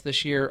couple guests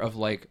this year of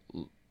like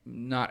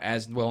not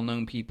as well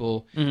known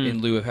people in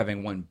lieu of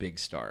having one big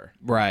star.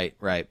 Right.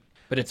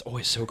 But it's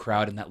always so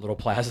crowded in that little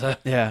plaza.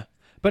 Yeah.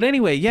 But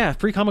anyway, yeah,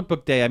 free comic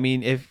book day. I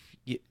mean, if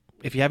you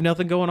have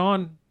nothing going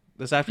on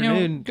this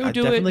afternoon, go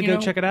do definitely it. go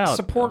check it out.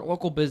 Support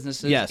local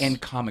businesses Yes.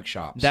 and comic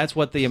shops. That's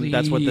what this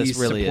Please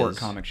really support is.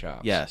 comic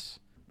shops. Yes.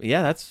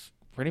 Yeah, that's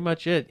pretty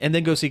much it. And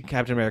then go see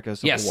Captain America: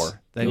 Civil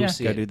War. Then Go go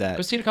see it. do that.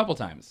 Go see it a couple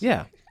times.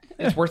 Yeah.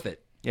 It's worth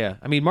it. Yeah.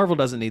 I mean, Marvel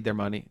doesn't need your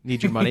money,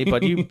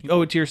 but you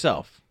owe it to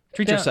yourself.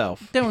 Treat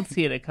yourself. Don't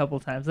see it a couple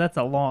times. That's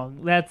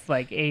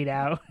like 8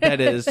 hours. That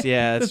is,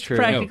 yeah, that's true.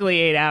 Practically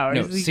 8 hours.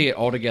 No, see it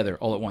all together,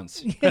 all at once.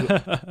 Do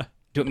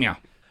it now.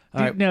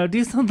 No,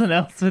 do something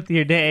else with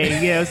your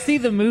day. See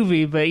the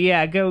movie, but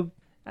yeah, go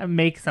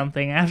make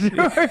something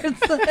afterwards.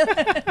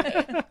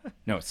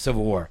 No, it's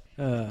Civil War.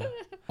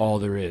 All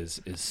there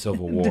is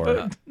Civil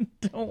War.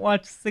 Don't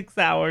watch 6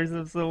 hours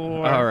of Civil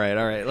War. All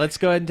right. Let's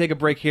go ahead and take a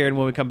break here, and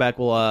when we come back,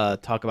 we'll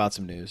talk about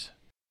some news.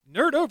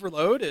 Nerd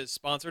Overload is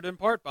sponsored in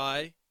part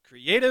by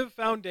Creative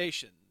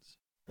Foundations.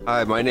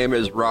 Hi, my name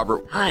is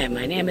Robert. Hi,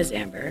 my name is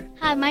Amber.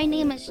 Hi, my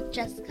name is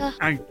Jessica.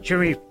 I'm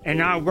Jimmy,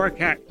 and I work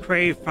at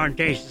Crave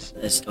Foundations,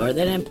 The store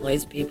that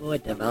employs people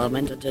with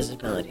developmental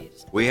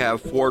disabilities. We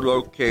have 4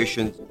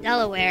 locations.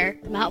 Delaware,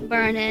 Mount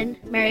Vernon,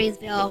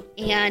 Marysville,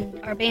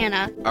 and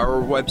Urbana.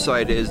 Our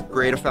website is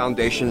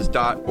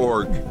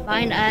creativefoundations.org.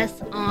 Find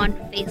us on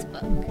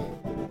Facebook.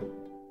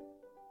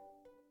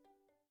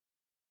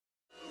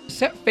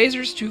 Set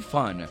phasers to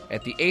fun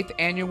at the 8th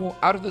Annual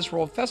Out of This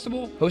World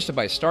Festival, hosted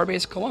by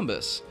Starbase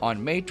Columbus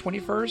on May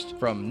 21st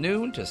from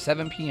noon to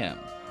 7 p.m.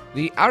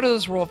 The Out of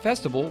This World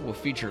Festival will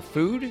feature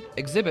food,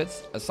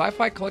 exhibits, a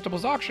sci-fi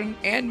collectibles auction,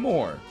 and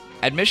more.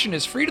 Admission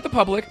is free to the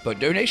public, but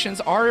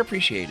donations are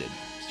appreciated.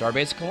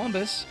 Starbase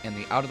Columbus and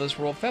the Out of This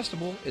World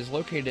Festival is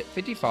located at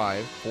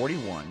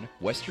 5541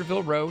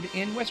 Westerville Road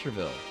in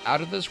Westerville.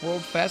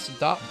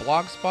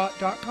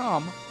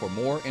 OutofThisWorldFest.blogspot.com for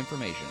more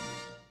information.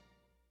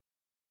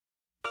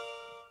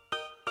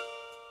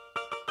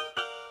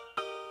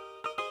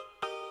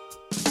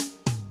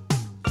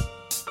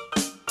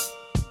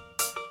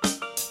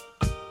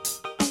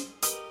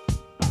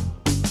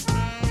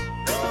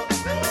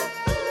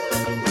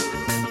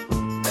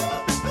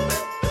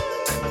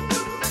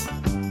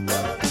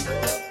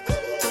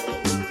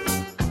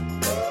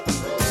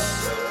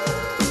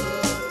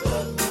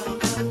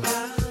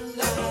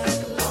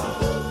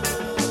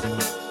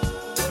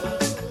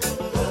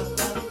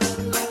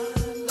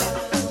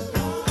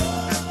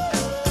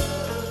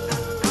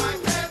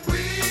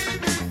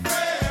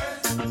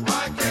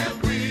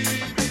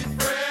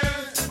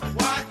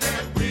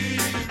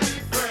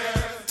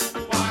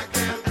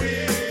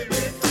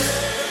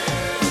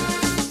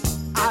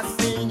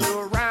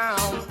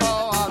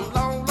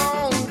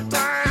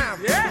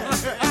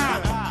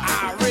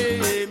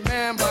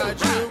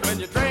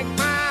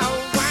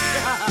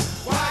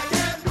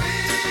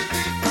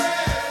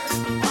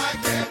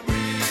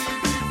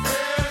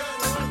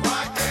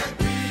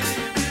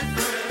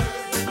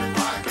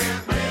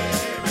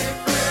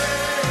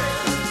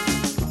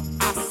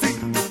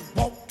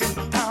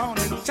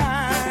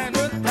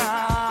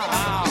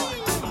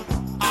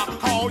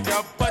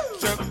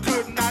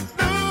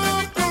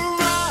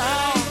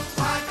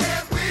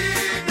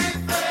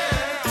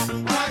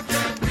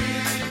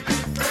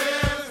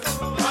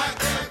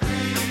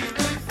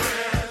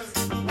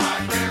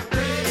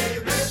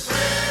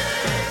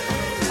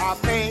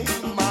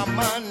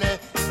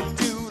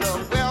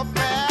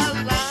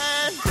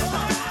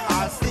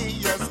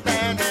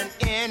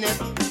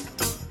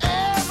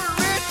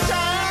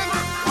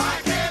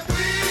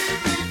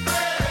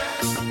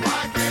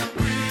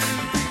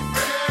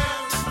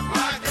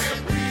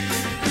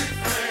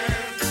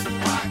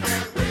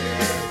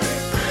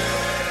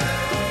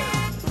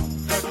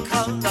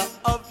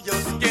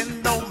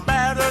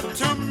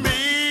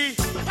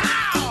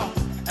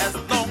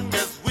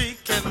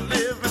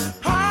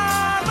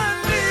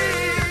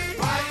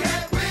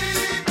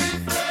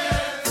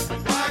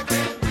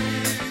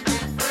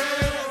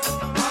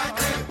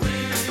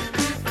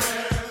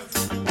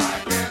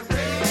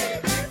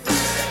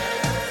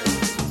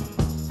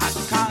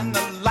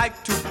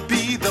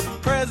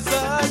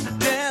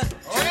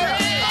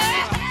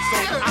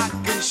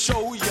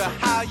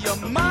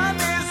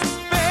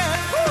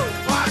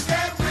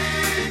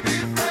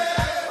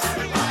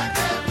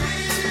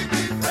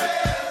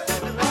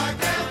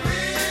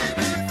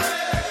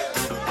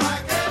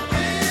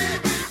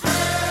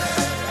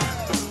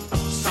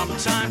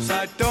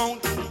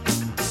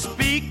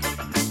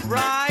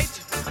 right.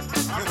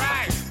 All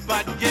right.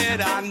 But yet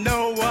I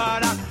know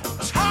what I'm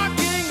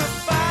talking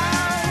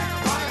about.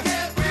 Why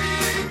can't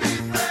we be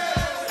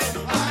friends?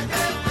 Why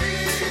can't we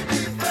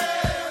be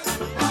friends?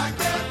 Why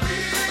can't we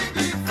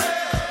be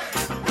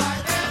friends? Why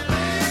can't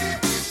we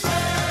be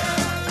friends?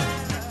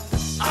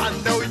 I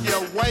know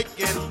you're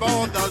waiting for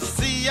the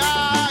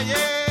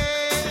CIA.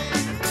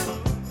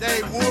 They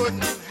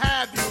wouldn't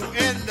have you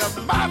in the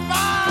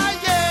mafia.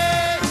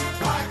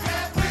 Why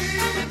can't we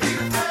be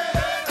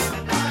friends?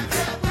 Why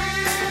can't we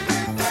be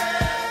friends?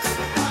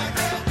 Why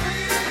can't we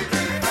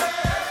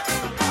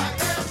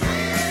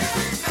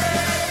be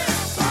friends? Why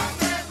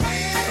can't we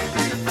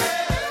be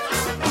friends?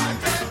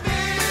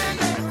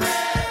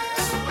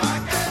 Why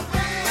can't we be friends? Why can't we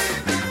be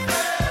friends?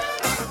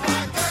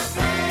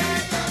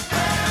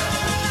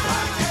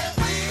 Why can't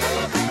we be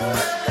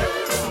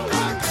friends?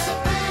 Why can't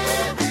we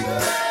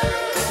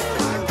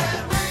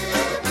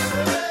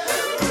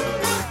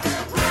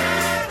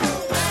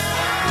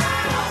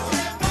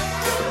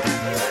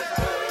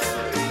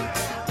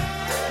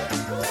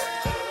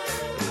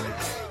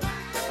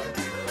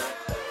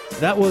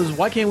That was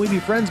Why Can't We Be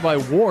Friends by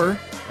War.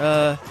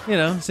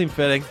 Seemed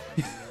fitting.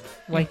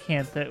 Why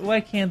can't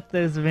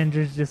those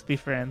Avengers just be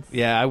friends?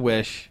 Yeah, I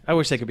wish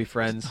they could be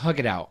friends. Hug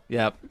it out.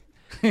 Yep.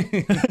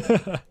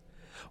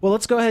 Well,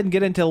 let's go ahead and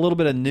get into a little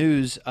bit of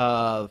news.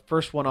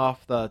 First one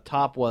off the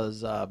top was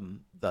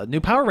the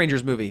new Power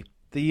Rangers movie.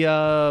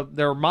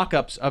 Their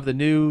mock-ups of the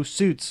new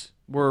suits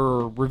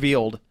were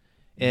revealed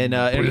in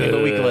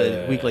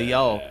Entertainment Weekly.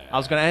 Yo, I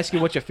was going to ask you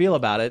what you feel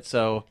about it,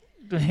 so...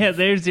 Yeah,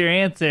 there's your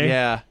answer.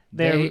 Yeah.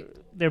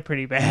 They're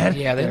pretty bad.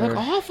 Yeah, they look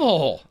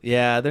awful.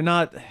 Yeah, they're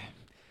not...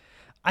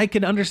 I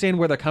can understand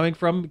where they're coming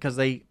from, because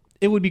it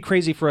would be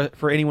crazy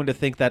for anyone to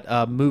think that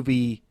a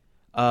movie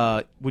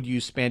would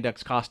use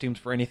spandex costumes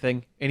for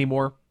anything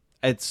anymore.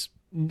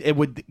 It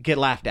would get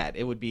laughed at.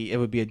 It would be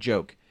a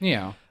joke.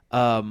 Yeah.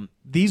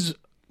 These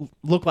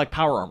look like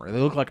power armor. They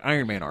look like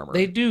Iron Man armor.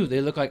 They do.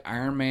 They look like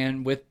Iron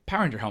Man with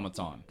Power Ranger helmets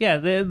on. Yeah,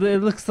 it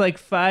looks like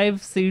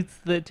 5 suits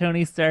that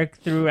Tony Stark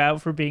threw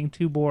out for being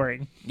too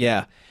boring.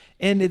 Yeah.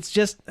 And it's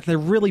just, they're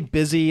really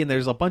busy, and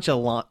there's a bunch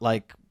of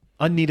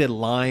unneeded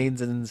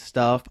lines and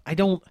stuff.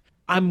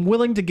 I'm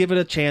willing to give it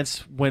a chance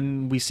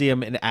when we see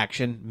them in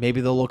action.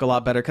 Maybe they'll look a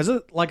lot better, because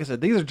like I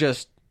said, these are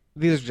just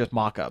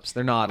mock-ups.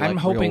 They're not. I'm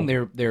hoping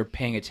they're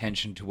paying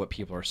attention to what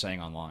people are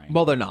saying online.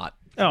 Well, they're not.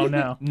 Oh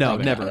no, no,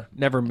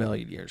 never a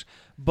million years.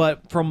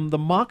 But from the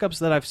mock-ups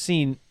that I've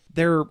seen,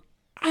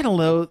 I don't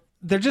know,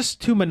 they're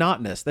just too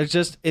monotonous.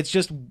 It's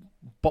just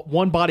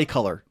one body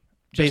color,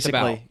 basically. Just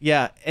about.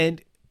 Yeah, and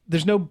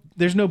there's no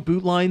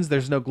boot lines,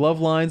 there's no glove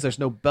lines, there's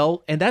no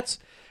belt, and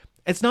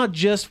it's not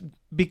just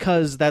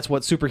because that's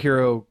what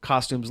superhero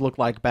costumes looked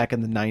like back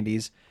in the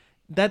 90s.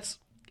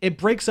 It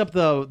breaks up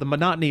the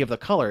monotony of the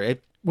color.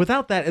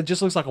 Without that, it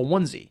just looks like a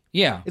onesie.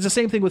 Yeah. It's the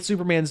same thing with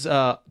Superman's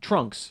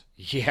trunks.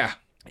 Yeah.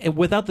 And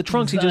without the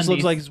trunks, he just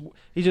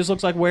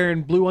looks like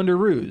wearing blue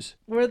underoos.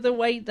 Where are the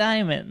white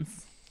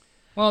diamonds?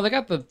 Well, they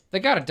got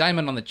a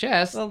diamond on the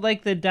chest. Well,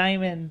 like the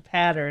diamond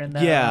pattern.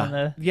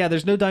 Yeah.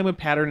 There's no diamond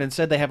pattern.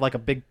 Instead, they have like a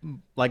big,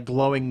 like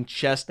glowing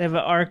chest. They have an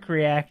arc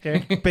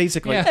reactor.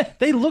 Basically, Yeah.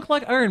 They look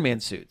like Iron Man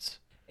suits.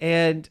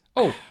 And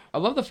I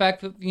love the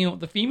fact that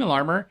the female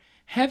armor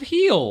have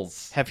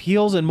heels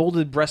and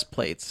molded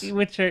breastplates,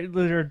 which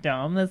are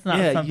dumb. That's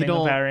not something the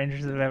Power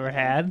Rangers have ever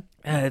had.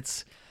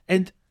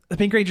 And the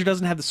Pink Ranger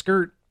doesn't have the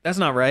skirt. That's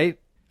not right.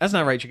 That's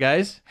not right, you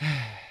guys.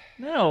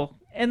 No,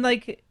 and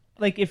like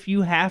if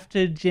you have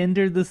to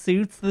gender the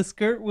suits, the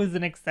skirt was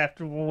an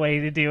acceptable way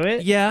to do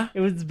it. Yeah, it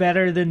was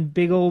better than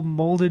big old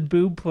molded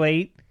boob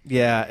plate.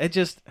 Yeah,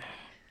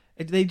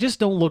 they just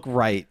don't look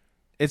right.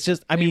 It's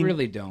just, I mean, they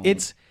really don't.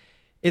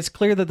 It's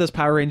clear that this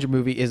Power Ranger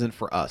movie isn't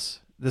for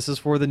us. This is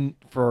for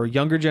a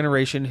younger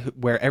generation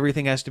where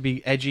everything has to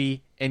be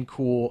edgy and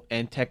cool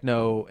and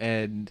techno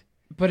and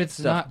but it's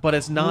stuff. not. But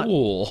it's not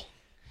cool.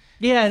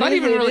 Yeah, it's not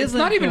even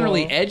cool.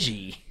 really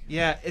edgy.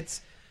 Yeah,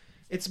 it's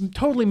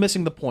totally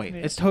missing the point.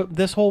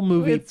 This whole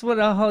movie. It's what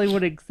a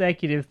Hollywood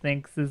executive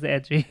thinks is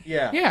edgy.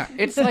 Yeah, yeah.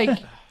 It's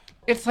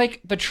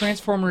like the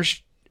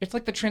Transformers. It's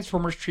like the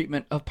Transformers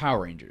treatment of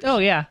Power Rangers. Oh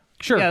yeah,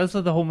 sure. Yeah, that's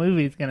what the whole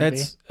movie is gonna be.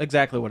 That's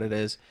exactly what it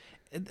is.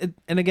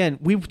 And again,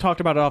 we've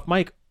talked about it off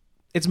mic.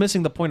 It's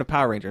missing the point of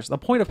Power Rangers. The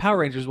point of Power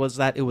Rangers was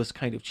that it was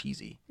kind of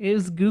cheesy. It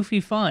was goofy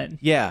fun.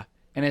 Yeah,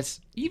 and it's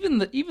even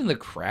the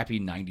crappy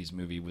 '90s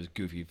movie was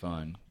goofy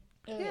fun.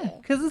 Yeah,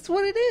 because it's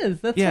what it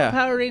is. That's what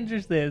Power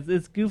Rangers is.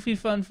 It's goofy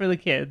fun for the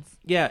kids.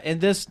 Yeah, and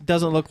this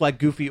doesn't look like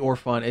goofy or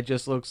fun. It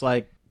just looks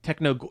like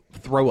techno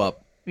throw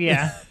up.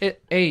 Yeah.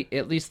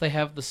 At least they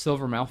have the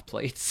silver mouth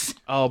plates.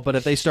 Oh, but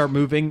if they start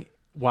moving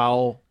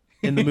while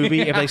in the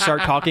movie, if they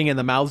start talking and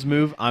the mouths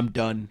move, I'm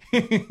done.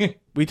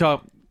 We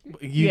talk.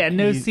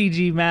 No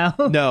CG mouth.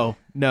 No,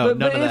 none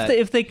but of that.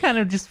 If they kind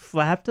of just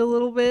flapped a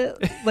little bit,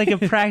 like a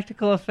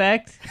practical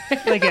effect,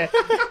 like a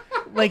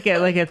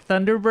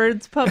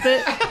Thunderbirds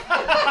puppet,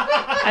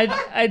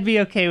 I'd be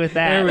okay with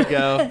that. There we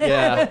go.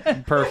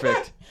 Yeah,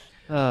 perfect.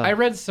 I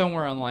read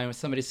somewhere online where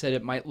somebody said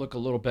it might look a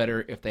little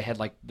better if they had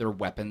like their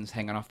weapons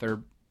hanging off their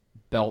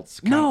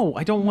belts. No,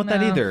 I don't want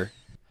that No. either.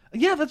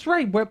 Yeah, that's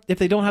right. If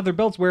they don't have their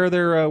belts, where are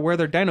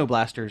their dino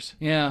blasters?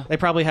 Yeah. They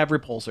probably have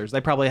repulsors.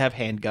 They probably have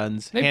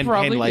handguns, They hand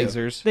probably do.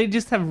 lasers. They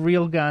just have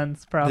real guns,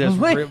 Just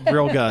probably.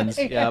 real guns.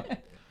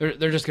 Yep.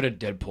 They're just gonna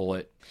Deadpool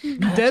it.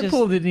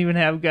 Deadpool didn't even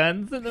have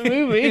guns in the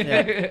movie.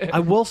 I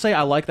will say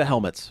I like the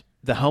helmets.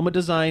 The helmet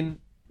design.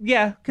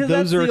 Yeah, because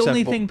Those that's are the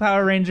only acceptable. thing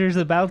Power Rangers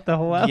about the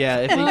whole outfit.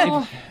 Yeah,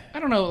 Well, I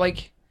don't know.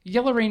 Like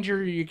Yellow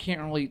Ranger, you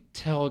can't really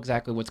tell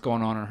exactly what's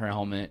going on in her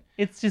helmet.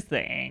 It's just the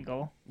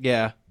angle.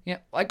 yeah. Yeah,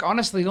 like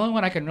honestly, the only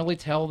one I can really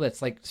tell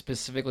that's like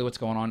specifically what's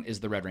going on is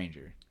the Red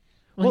Ranger.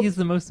 Well, he's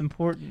the most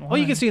important one. Well,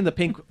 you can see in the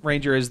Pink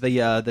Ranger is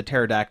the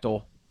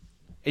pterodactyl,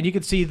 and you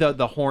can see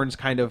the horns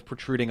kind of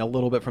protruding a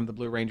little bit from the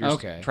Blue Ranger's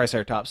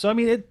Triceratops. So I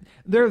mean,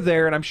 they're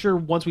there, and I'm sure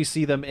once we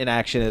see them in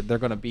action, they're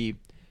going to be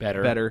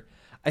better.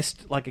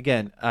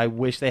 Again, I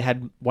wish they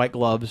had white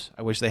gloves.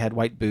 I wish they had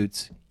white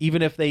boots.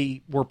 Even if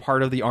they were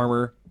part of the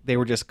armor, they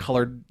were just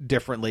colored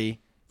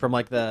differently from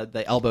like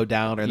the elbow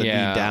down or the knee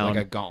down,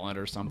 like a gauntlet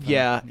or something.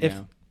 Yeah, if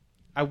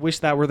I wish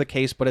that were the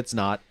case, but it's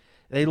not.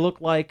 They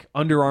look like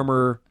Under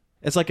Armour.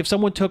 It's like if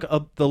someone took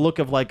the look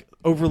of like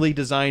overly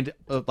designed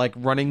like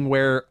running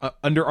wear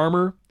Under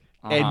Armour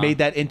and made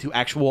that into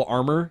actual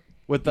armor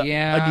with the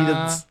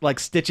Adidas like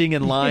stitching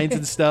and lines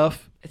and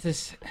stuff. It's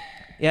this.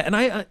 Yeah, and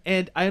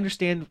I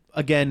understand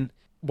again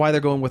why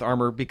they're going with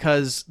armor,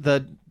 because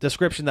the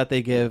description that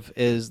they give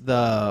is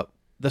the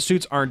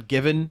suits aren't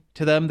given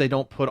to them. They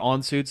don't put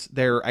on suits.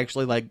 They're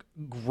actually like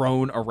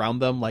grown around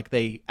them. Like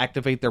they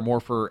activate their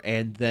morpher,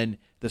 and then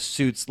the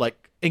suits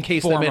like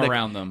encase Form them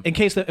around them.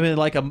 Encase them in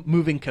like a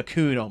moving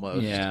cocoon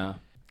almost. Yeah,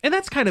 and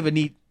that's kind of a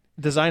neat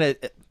design.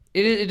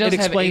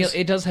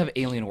 It does have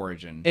alien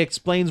origin. It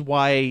explains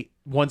why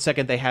 1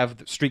 second they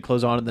have street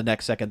clothes on, and the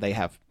next second they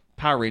have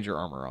Power Ranger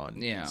armor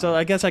on. Yeah. So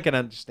I guess I can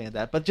understand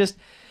that, but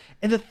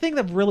and the thing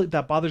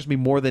that bothers me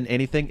more than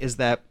anything is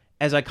that,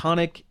 as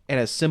iconic and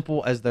as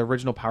simple as the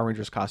original Power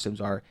Rangers costumes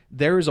are,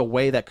 there is a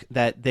way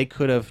that they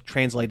could have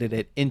translated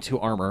it into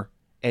armor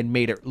and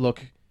made it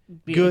look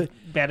good,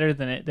 better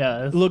than it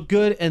does. Look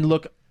good and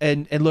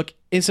look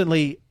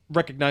instantly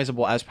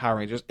recognizable as Power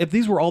Rangers. If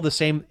these were all the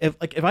same, if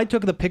I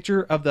took the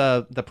picture of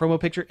the promo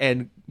picture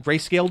and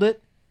grayscaled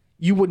it,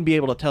 you wouldn't be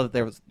able to tell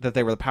that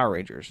they were the Power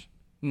Rangers.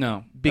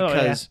 No,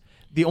 because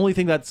the only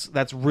thing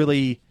that's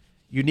really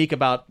unique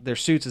about their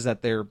suits is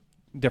that they're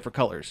different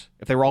colors.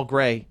 If they were all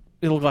gray,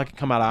 it'll look like it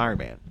come out of Iron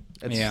Man.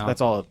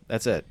 That's all.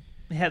 That's it.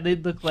 Yeah,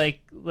 they'd look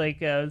like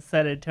a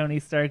set of Tony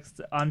Stark's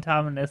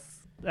autonomous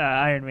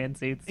Iron Man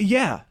suits.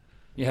 Yeah.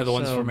 Yeah, the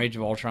ones from Age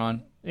of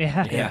Ultron.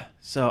 Yeah. Yeah.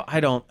 So I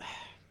don't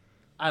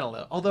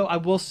know. Although I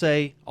will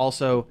say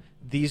also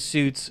these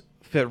suits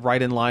fit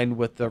right in line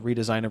with the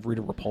redesign of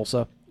Rita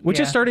Repulsa, which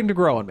is starting to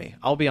grow on me.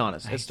 I'll be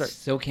honest. I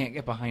still can't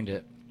get behind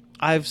it.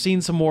 I've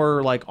seen some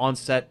more like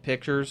on-set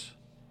pictures,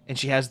 and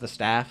she has the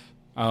staff.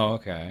 Oh,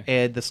 okay.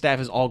 And the staff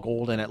is all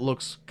gold, and it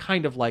looks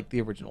kind of like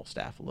the original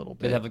staff a little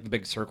bit. Does it have like the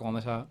big circle on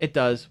the top? It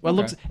does. Well,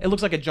 Okay. it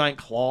looks like a giant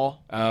claw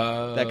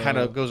that kind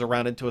of goes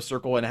around into a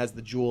circle and has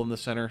the jewel in the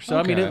center. So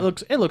I mean,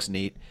 Okay. it looks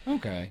neat.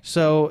 Okay.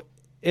 So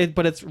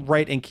but it's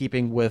right in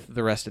keeping with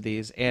the rest of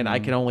these, and I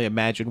can only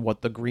imagine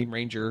what the Green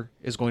Ranger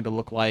is going to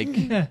look like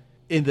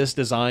in this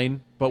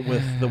design, but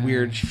with the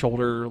weird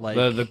shoulder like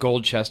the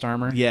gold chest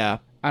armor. Yeah.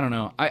 I don't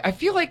know. I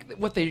feel like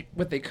what they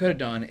could have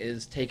done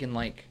is taken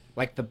like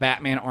the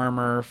Batman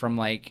armor from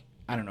like,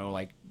 I don't know,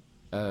 like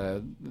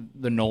the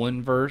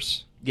Nolan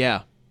verse.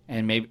 Yeah.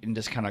 And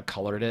just kind of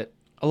colored it.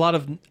 A lot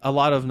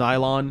of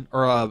nylon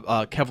or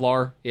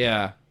Kevlar.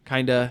 Yeah.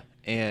 Kinda.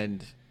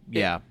 And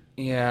yeah.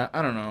 Yeah,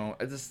 I don't know.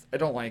 I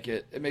don't like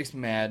it. It makes me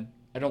mad.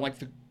 I don't like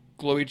the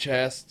glowy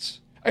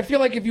chests. I feel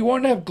like if you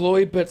want to have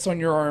glowy bits on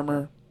your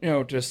armor,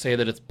 just say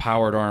that it's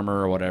powered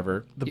armor or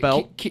whatever. The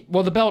belt?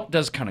 Well, the belt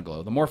does kind of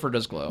glow. The morpher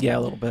does glow. Yeah,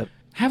 a little bit.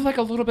 Have like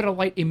a little bit of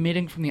light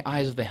emitting from the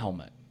eyes of the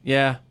helmet.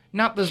 Yeah.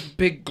 Not this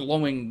big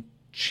glowing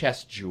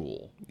chest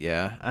jewel.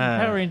 Yeah.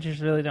 Power Rangers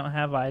really don't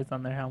have eyes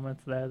on their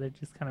helmets, though. They're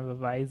just kind of a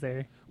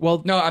visor.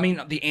 Well, no, I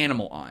mean the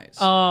animal eyes.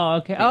 Oh,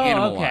 okay. The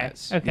animal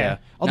eyes. Okay. Yeah.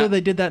 Although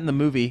they did that in the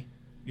movie.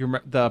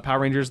 The Power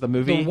Rangers, the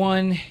movie. The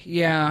one,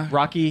 yeah.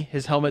 Rocky,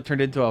 his helmet turned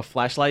into a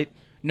flashlight.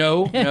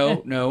 No.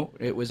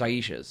 It was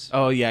Aisha's.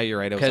 Oh, yeah, you're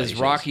right. Because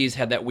Rocky's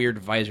had that weird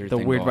visor The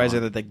thing weird going visor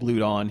on. that they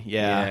glued on.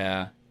 Yeah.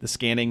 Yeah. The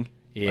scanning.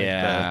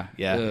 Yeah.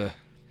 Yeah. Ugh.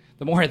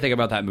 The more I think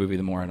about that movie,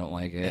 the more I don't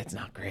like it. It's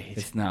not great.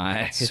 It's not.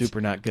 It's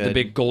super not good. The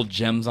big gold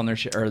gems on their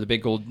or the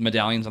big gold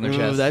medallions on their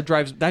chest.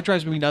 That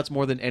drives me nuts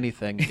more than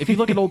anything. If you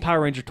look at old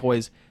Power Ranger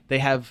toys, they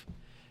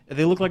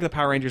look like the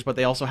Power Rangers, but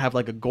they also have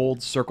like a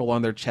gold circle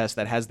on their chest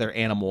that has their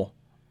animal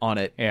on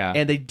it. Yeah.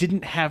 And they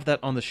didn't have that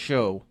on the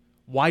show.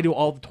 Why do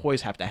all the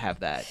toys have to have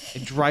that?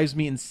 It drives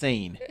me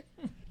insane.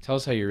 Tell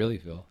us how you really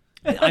feel.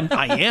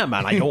 I am,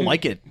 and I don't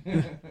like it.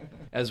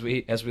 As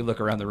we look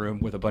around the room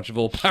with a bunch of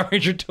old Power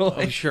Ranger toys.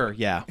 Oh, sure.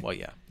 Yeah. Well,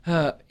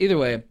 yeah. Either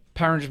way,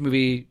 Power Rangers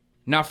movie,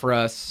 not for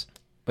us.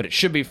 but it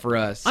should be for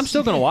us. I'm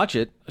still gonna watch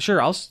it.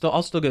 Sure, I'll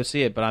still go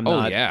see it, but I'm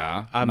Oh not.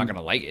 yeah, I'm not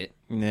gonna like it.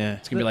 Nah,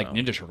 It's gonna be like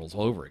Ninja Turtles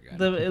all over again.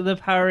 The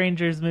Power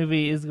Rangers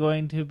movie is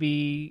going to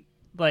be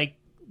like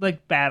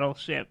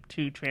Battleship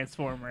to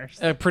Transformers.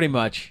 pretty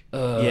much.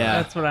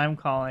 Yeah, That's what I'm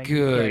calling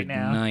Good right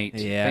now. night.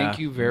 Yeah. Thank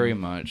you very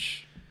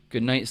much.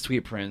 Good night,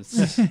 sweet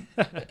prince.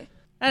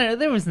 I don't know.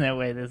 There was no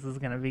way this was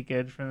going to be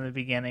good from the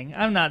beginning.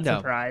 I'm not No,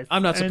 surprised.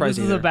 I'm not surprised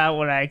This either. is about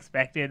what I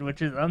expected,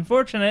 which is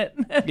unfortunate.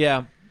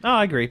 yeah. Oh,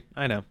 I agree.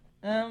 I know.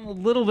 A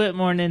little bit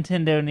more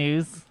Nintendo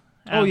news.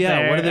 Oh out yeah,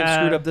 there. what did they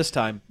screwed up this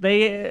time?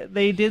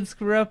 They did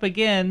screw up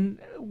again.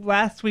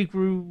 Last week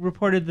we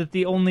reported that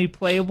the only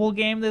playable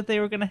game that they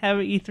were going to have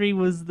at E3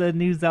 was the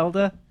new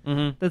Zelda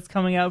that's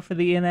coming out for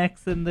the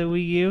NX and the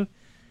Wii U.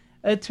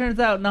 It turns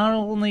out not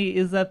only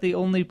is that the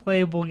only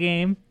playable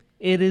game,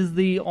 it is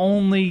the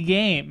only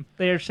game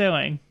they are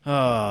showing.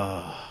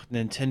 Oh,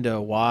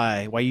 Nintendo,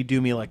 why? Why you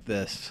do me like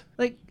this?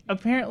 Like,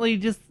 apparently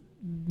just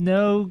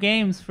no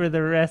games for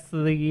the rest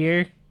of the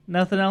year.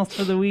 Nothing else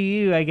for the Wii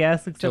U, I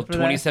guess, Till except for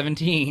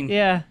 2017. that.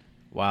 Yeah.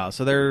 Wow,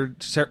 so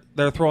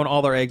they're throwing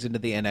all their eggs into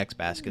the NX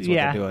basket. Is what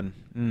Yeah. they're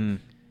doing.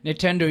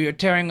 Nintendo, you're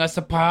tearing us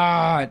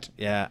apart.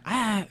 Yeah,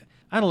 I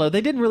don't know. They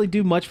didn't really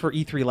do much for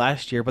E3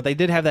 last year, but they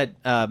did have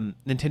that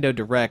Nintendo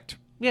Direct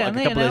Yeah, like and a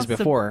they couple days announced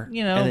before.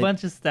 you know, And a they-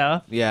 bunch of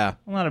stuff. Yeah,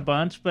 Not a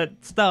bunch, but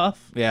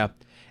stuff. yeah,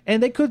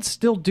 and they could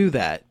still do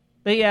that.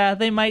 But yeah,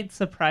 they might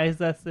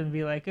surprise us and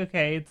be like,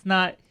 okay, it's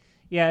not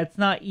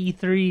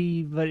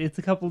E3, but it's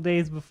a couple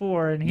days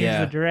before, and here's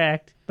Yeah. the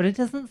Direct. But it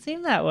doesn't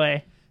seem that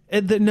way.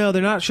 No,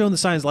 they're not showing the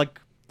signs. Like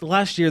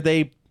last year,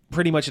 they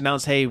pretty much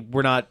announced, "Hey,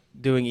 we're not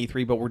doing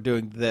E3, but we're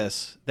doing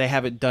this." They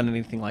haven't done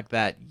anything like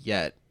that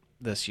yet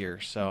this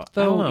year. So I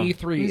Though don't know.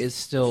 E3 is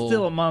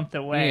still a month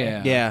away.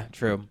 Yeah. Yeah,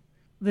 true.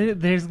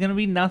 There's gonna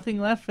be nothing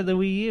left for the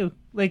Wii U.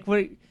 Like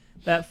what?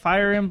 That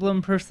Fire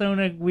Emblem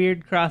Persona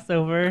weird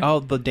crossover. Oh,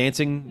 the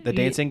dancing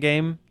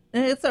game.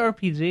 It's an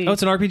RPG. Oh,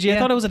 it's an RPG. I Yeah.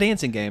 thought it was a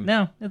dancing game.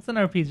 No, it's an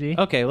RPG.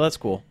 Okay, well that's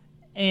cool.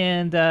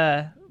 And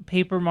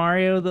Paper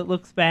Mario that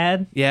looks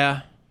bad.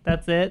 Yeah,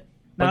 That's it.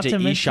 bunch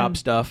of eShop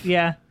stuff.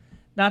 Yeah.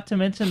 Not to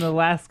mention the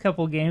last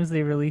couple games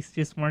they released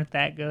just weren't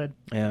that good.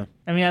 Yeah,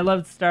 I mean, I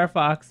loved Star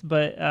Fox,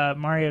 but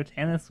Mario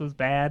Tennis was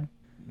bad.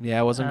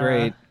 yeah, it wasn't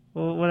great.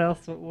 Well, what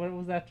else? What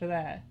was after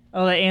that?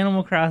 Oh, the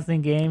Animal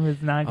Crossing game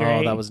is not great.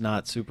 Oh, that was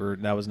not super.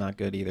 That was not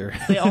good either.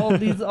 all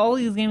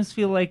these games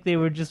feel like they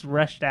were just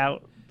rushed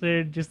out.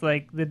 They're just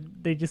like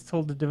they just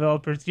told the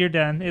developers, "You're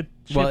done.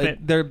 Ship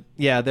it."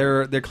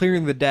 They're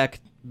clearing the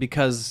deck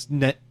because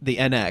the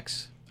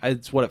NX.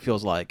 It's what it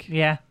feels like.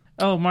 Yeah.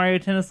 Oh, Mario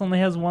Tennis only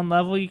has one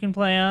level you can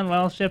play on.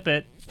 Well, ship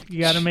it. You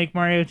got to make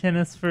Mario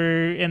Tennis for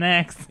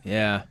NX.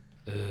 Yeah.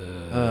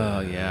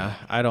 Oh yeah.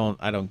 I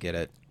don't get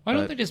it. Why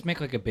don't But- they just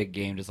make like a big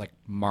game, just like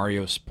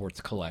Mario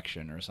Sports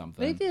Collection or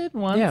something? They did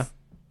once. Yeah.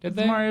 Did It's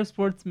they? Mario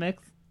Sports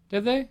Mix.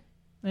 Did they?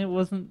 It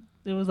wasn't.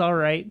 It was all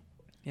right.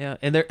 Yeah,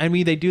 and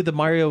they do the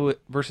Mario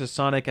versus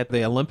Sonic at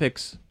the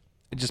Olympics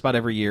just about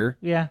every year.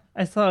 Yeah,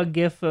 I saw a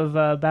GIF of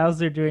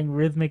Bowser doing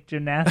rhythmic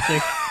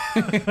gymnastics.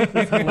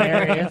 It's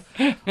hilarious.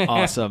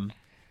 Awesome.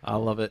 I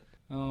love it.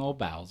 Oh,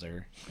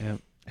 Bowser. Yeah.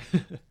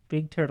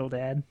 Big Turtle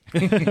Dad.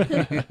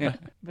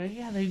 But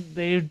yeah,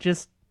 they're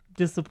just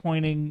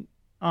disappointing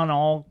on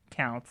all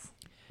counts.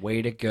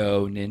 Way to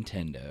go,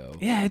 Nintendo.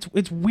 Yeah,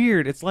 it's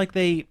weird. It's like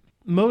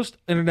most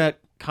internet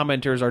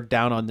commenters are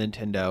down on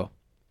Nintendo.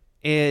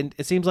 And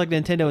it seems like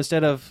Nintendo,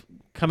 instead of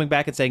coming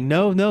back and saying,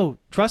 no,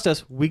 trust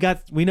us, we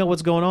know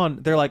what's going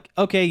on, they're like,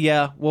 okay,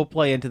 yeah, we'll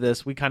play into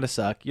this. We kind of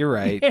suck. You're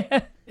right.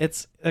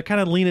 They're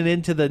kind of leaning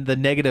into the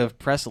negative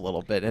press a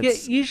little bit. Yeah,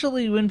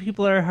 usually when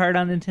people are hard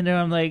on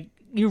Nintendo, I'm like,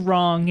 you're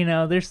wrong.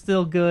 They're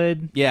still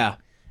good. Yeah.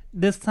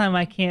 This time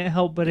I can't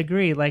help but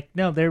agree. Like,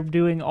 no, they're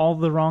doing all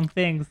the wrong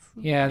things.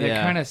 Yeah, they're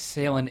Yeah. kind of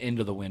sailing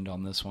into the wind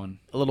on this one.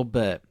 A little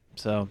bit.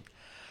 So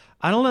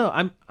I don't know.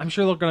 I'm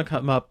sure they're going to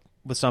come up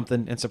with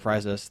something and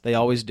surprise us. They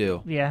always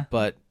do. Yeah.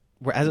 But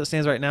as it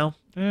stands right now,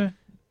 The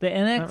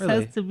NX Not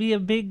really. has to be a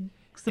big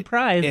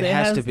surprise. it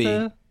has to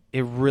be.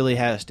 It really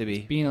has to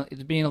be.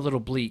 It's being a little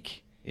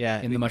bleak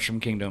Yeah. in the Mushroom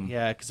Kingdom.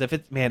 Yeah, because if the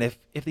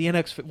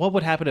NX, what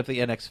would happen if the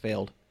NX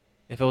failed?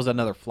 If it was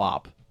another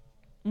flop?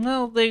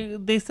 No,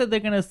 they said they're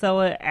going to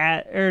sell it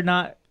at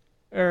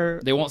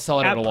They won't sell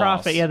it at a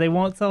profit. loss. Yeah, they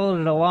won't sell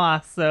it at a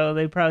loss, so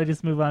they probably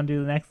just move on to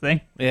the next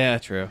thing. Yeah,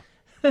 true.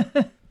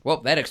 Well,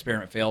 that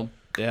experiment failed.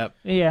 Yep.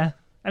 Yeah,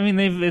 I mean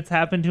it's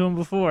happened to him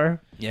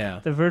before. Yeah.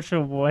 The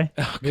Virtual Boy,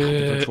 Oh, God,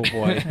 the Virtual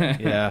Boy.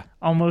 Yeah.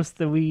 almost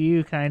the Wii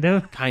U kind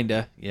of.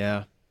 Kinda.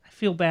 Yeah. I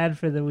feel bad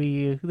for the Wii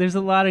U. There's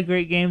a lot of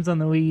great games on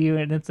the Wii U,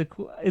 and it's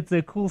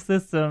a cool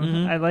system.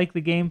 Mm-hmm. I like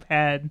the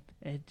gamepad.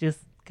 It just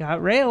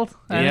got railed.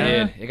 I don't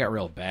know. It got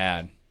real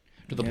bad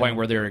to the point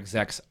where their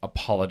execs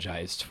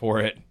apologized for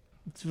it.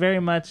 It's very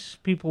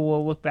much people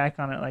will look back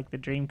on it like the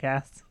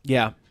Dreamcast.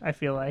 Yeah. I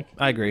feel like.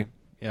 I agree.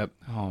 Yep.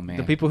 Oh man,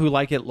 The people who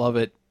like it love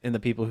it, and the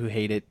people who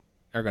hate it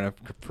are going to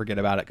forget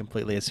about it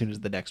completely as soon as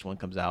the next one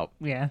comes out.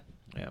 Yeah,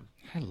 Yeah.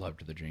 I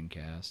loved the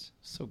Dreamcast.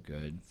 So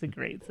good. it's a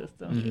great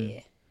system. Yeah.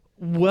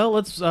 Well,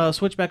 let's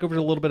switch back over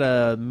to a little bit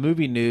of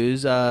movie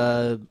news.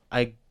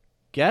 I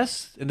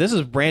guess, and this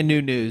is brand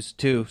new news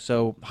too,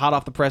 so hot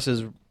off the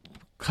presses,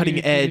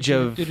 cutting edge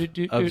of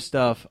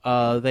stuff.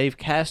 They've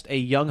cast a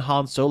young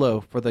Han Solo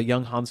for the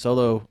young Han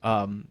Solo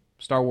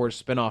Star Wars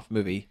spin-off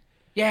movie.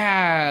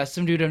 Yeah,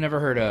 some dude I've never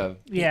heard of.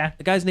 Yeah.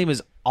 The guy's name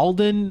is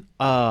Alden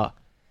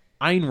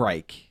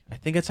Einreich. I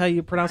think that's how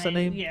you pronounce that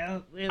name. Yeah,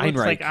 it looks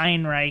like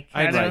Einreich.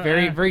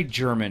 Very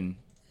German.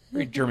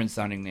 Very German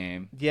sounding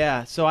name.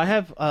 Yeah, so I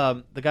have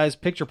the guy's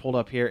picture pulled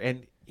up here,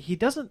 and he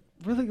doesn't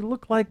really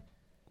look like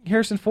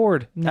Harrison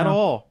Ford at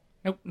all.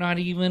 Nope, not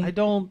even.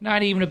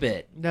 Not even a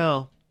bit.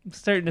 No. I'm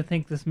starting to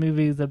think this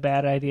movie is a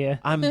bad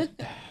idea. I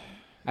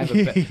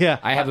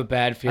have a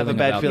bad feeling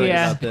about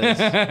this.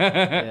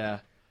 Yeah.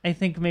 I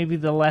think maybe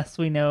the less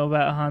we know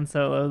about Han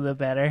Solo, the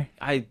better.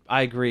 I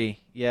agree.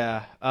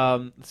 Yeah.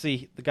 Let's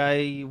see. The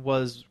guy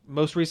was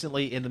most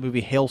recently in the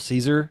movie Hail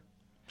Caesar.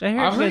 I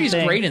heard he's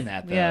great in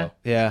that, though.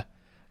 Yeah.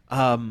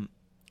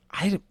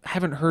 I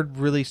haven't heard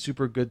really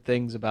super good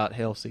things about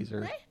Hail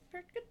Caesar.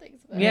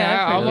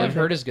 Yeah, all I've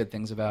heard is good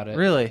things about it.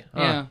 Really?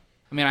 Yeah.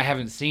 I mean, I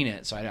haven't seen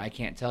it, so I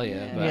can't tell you.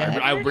 But Yeah.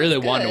 I really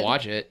wanted to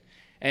watch it.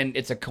 And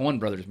it's a Coen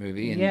Brothers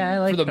movie. And Yeah, I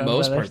like for the Coen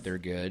most Brothers. part, they're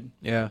good.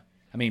 Yeah.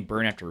 I mean,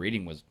 Burn After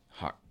Reading was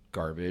hot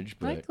garbage.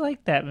 I But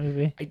like that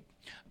movie.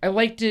 I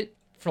liked it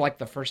for like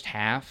the first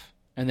half.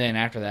 And then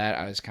after that,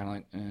 I was kind of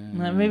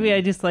like, Maybe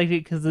I just liked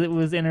it because it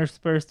was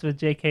interspersed with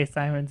J.K.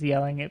 Simmons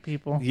yelling at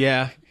people.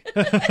 Yeah.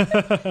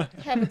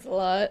 Happens a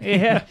lot.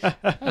 Yeah.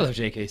 I love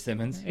J.K.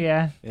 Simmons.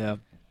 Yeah. Yeah.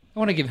 I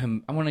want to give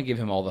him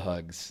all the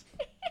hugs.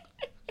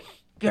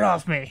 Get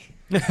off me.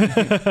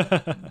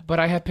 But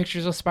I have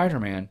pictures of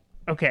Spider-Man.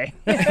 Okay.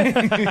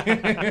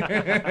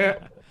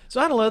 So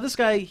I don't know. This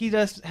guy, he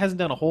just hasn't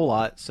done a whole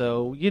lot,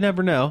 so you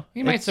never know.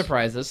 He might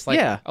surprise us. Like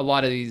Yeah. a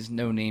lot of these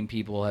no-name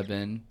people have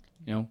been,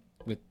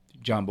 with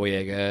John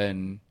Boyega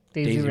and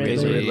Daisy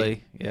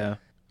Ridley. Yeah. I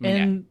mean,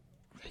 And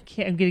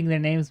I'm getting their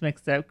names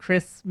mixed up.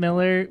 Chris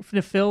Miller and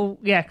Phil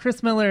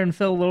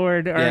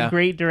Lord are Yeah.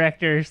 great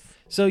directors.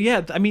 So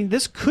yeah, I mean,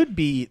 this could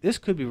be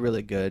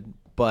really good,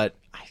 but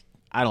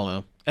I don't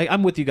know.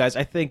 I'm with you guys.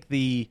 I think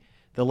the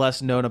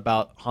less known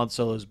about Han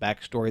Solo's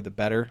backstory, the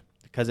better,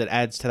 because it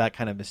adds to that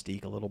kind of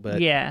mystique a little bit.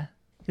 Yeah.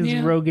 His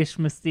Yeah. roguish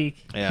mystique.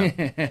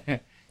 Yeah.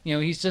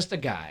 he's just a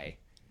guy.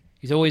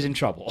 He's always in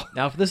trouble.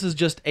 Now, if this is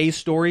just a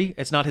story,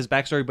 it's not his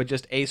backstory, but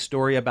just a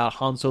story about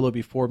Han Solo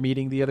before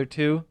meeting the other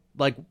two.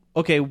 Like,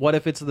 okay, what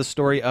if it's the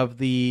story of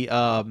the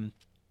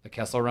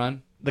Kessel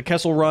Run? The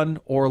Kessel Run,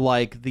 or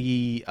like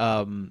the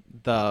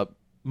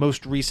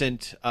most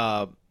recent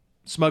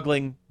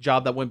smuggling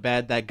job that went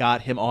bad that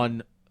got him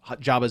on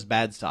Jabba's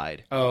bad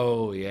side.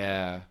 Oh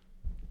yeah.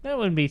 That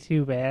wouldn't be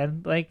too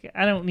bad. Like,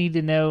 I don't need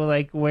to know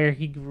like where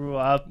he grew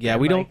up. Yeah, or,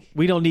 we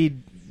like, don't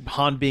need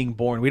Han being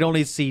born. We don't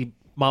need to see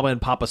Mama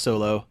and Papa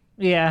Solo.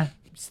 Yeah.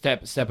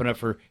 Stepping up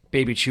for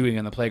baby chewing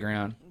on the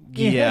playground.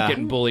 Yeah.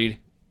 Getting bullied.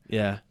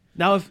 Yeah.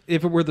 Now, if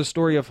it were the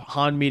story of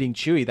Han meeting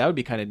Chewie, that would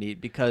be kind of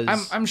neat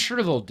because I'm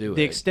sure they'll do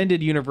the it.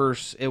 extended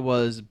universe. It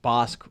was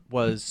Bosk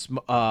was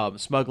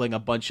smuggling a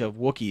bunch of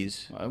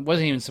Wookiees. It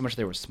wasn't even so much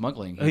they were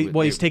smuggling.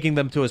 He's taking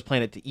them to his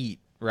planet to eat,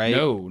 right?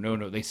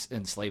 No. They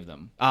enslave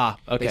them. Ah,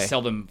 okay. They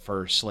sell them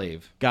for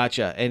slave.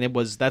 Gotcha. And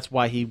that's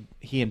why he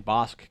and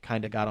Bosk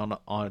kind of got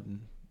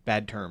on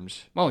bad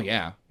terms. Oh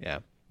yeah. Yeah.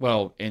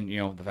 Well, and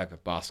the fact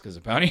that Bosk is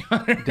a bounty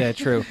hunter. Yeah,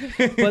 true.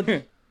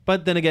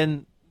 But then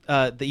again,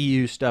 the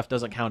EU stuff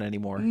doesn't count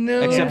anymore.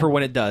 No. Except for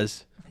when it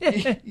does.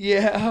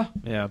 Yeah.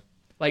 Yeah.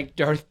 Like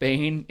Darth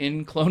Bane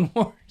in Clone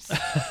Wars.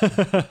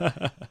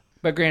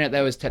 But granted,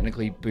 that was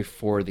technically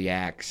before the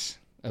acts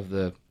of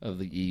the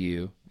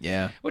EU.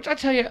 Yeah. Which I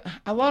tell you,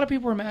 a lot of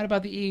people are mad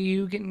about the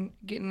EU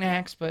getting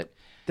axed, but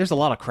there's a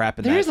lot of crap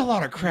in there that. is a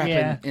lot of crap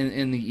Yeah.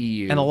 in the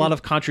EU. And a lot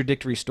of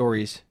contradictory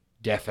stories.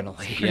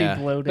 Definitely. Pretty Yeah.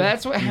 bloated. But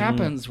that's what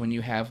happens when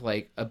you have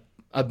like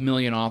a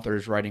million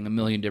authors writing a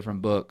million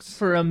different books.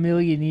 For a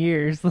million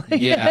years. Like,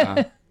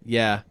 Yeah.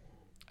 Yeah.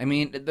 I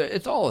mean,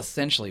 it's all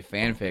essentially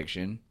fan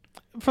fiction.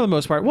 For the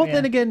most part. Well, Yeah.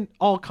 then again,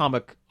 all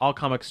comic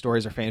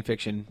stories are fan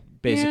fiction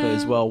basically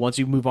as well. Once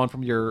you move on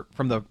from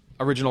the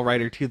original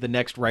writer to the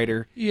next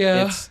writer,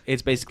 Yeah.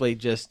 it's basically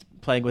just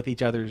playing with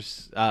each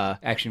other's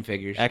Action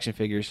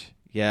figures.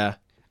 Yeah.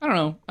 I don't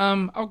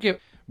know. I'll give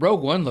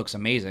Rogue One looks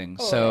amazing.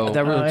 So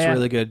That looks yeah.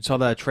 really good. Saw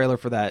the trailer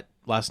for that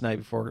last night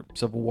before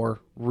Civil War.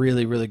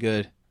 Really, really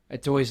good.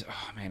 it's always,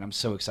 oh man, I'm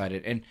so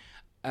excited. And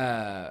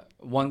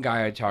one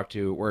guy I talked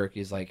to at work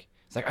is like,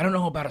 I don't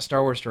know about a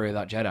Star Wars story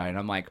without Jedi, and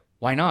I'm like,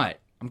 why not?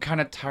 I'm kind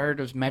of tired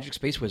of magic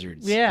space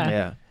wizards. Yeah.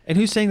 Yeah. And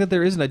who's saying that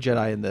there isn't a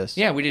Jedi in this?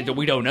 Yeah, we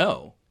don't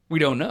know.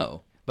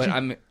 But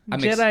I'm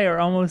Jedi are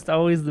almost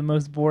always the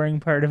most boring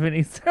part of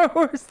any Star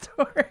Wars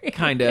story.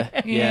 Kinda.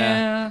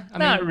 Yeah. I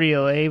Not mean,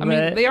 really, I but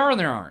mean, they are and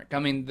they aren't. I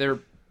mean, they're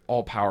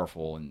all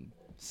powerful and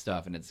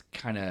stuff, and it's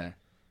kind of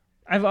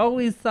I've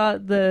always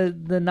thought the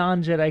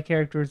non-Jedi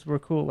characters were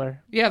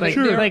cooler. Yeah, like,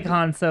 they're- like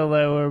Han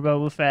Solo or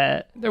Boba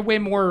Fett. they're way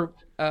more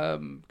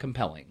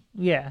compelling.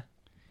 Yeah.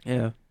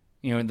 Yeah.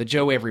 The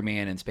Joe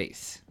Everyman in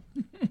space.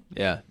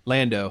 Yeah.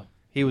 Lando.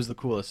 He was the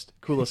coolest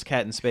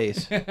cat in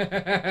space.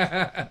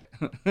 I'd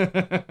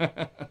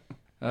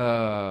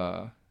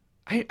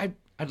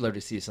love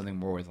to see something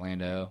more with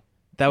Lando.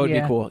 That would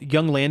be cool.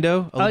 Young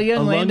Lando.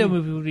 Young Lando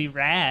movie would be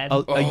rad.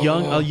 A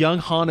young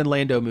Han and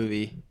Lando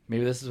movie.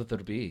 Maybe this is what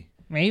it'll be.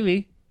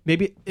 Maybe.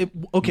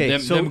 Okay.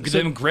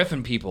 Them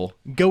Griffin people.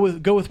 Go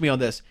with me on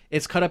this.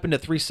 It's cut up into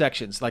 3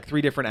 sections, like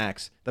 3 different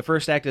acts. The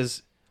first act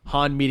is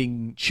Han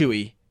meeting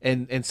Chewie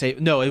and say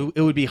no. It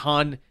would be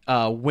Han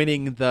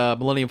winning the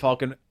Millennium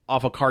Falcon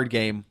off a card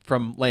game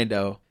from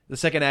Lando. The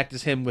second act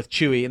is him with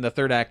Chewie, and the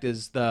third act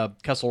is the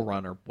Kessel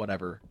Run or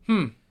whatever.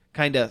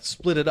 Kind of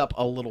split it up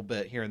a little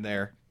bit here and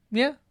there.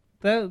 Yeah,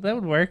 that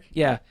would work.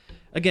 Yeah.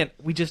 Again,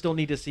 we just don't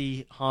need to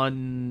see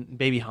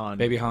baby Han.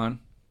 Baby Han.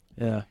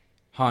 Yeah.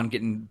 Han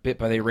getting bit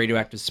by the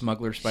radioactive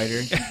smuggler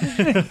spider.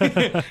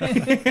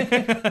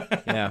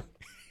 Yeah.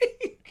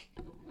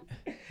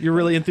 You're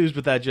really enthused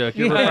with that joke.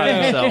 You're really proud of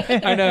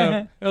yourself. I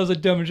know. That was a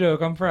dumb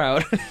joke. I'm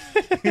proud.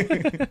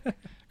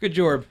 Good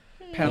job.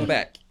 Pat on the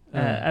back.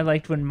 I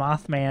liked when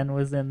Mothman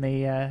was in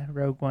the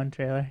Rogue One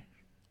trailer.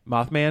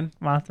 Mothman?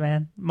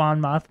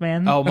 Mon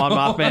Mothman. Oh, Mon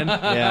Mothman?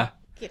 Yeah.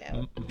 Get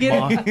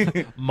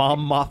out.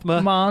 Mom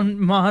Mothma?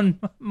 Mon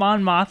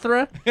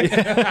Mothra.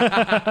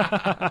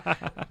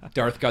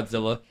 Darth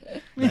Godzilla.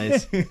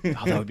 Nice.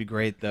 Oh, that would be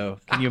great, though.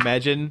 Can you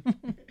imagine?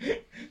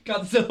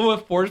 Godzilla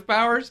with force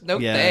powers? No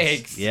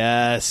thanks.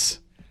 Yes.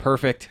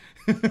 Perfect.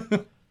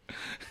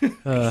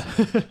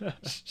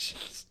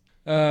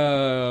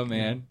 Oh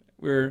man,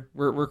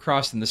 we're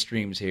crossing the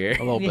streams here.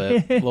 A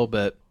little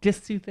bit.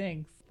 Just 2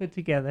 things put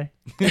together.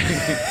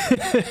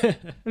 Have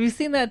you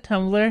seen that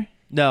Tumblr?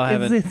 No, I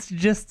haven't. It's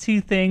just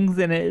 2 things,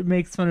 and it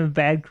makes fun of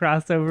bad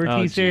crossover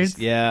T-shirts. Geez.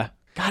 Yeah.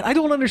 God, I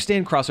don't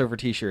understand crossover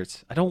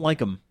T-shirts. I don't like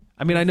them.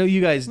 I mean, I know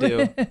you guys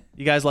do.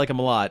 You guys like them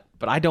a lot,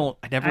 but I don't.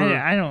 I never.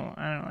 I don't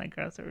like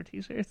crossover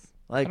T-shirts.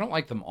 I don't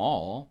like them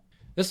all.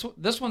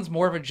 This one's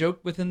more of a joke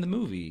within the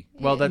movie.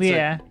 Well,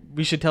 that's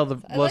we should tell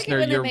the I listener.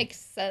 like it when it makes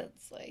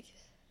sense. Like.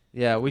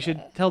 Yeah, we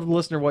should tell the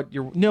listener what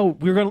you're. No,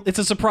 we're gonna. It's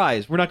a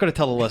surprise. We're not going to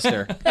tell the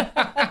listener.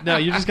 No,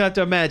 you're just going to have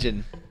to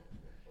imagine.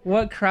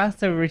 What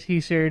crossover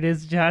T-shirt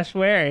is Josh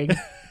wearing?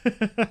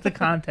 It's a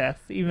contest.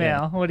 Email.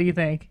 Yeah. What do you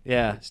think?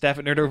 Yeah,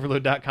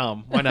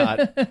 staff@nerdoverload.com. Why not?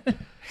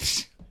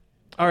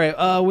 All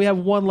right, we have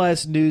one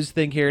last news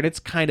thing here, and it's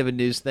kind of a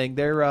news thing.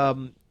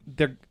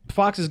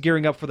 Fox is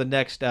gearing up for the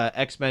next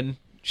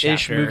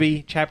X-Men-ish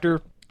movie chapter,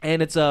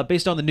 and it's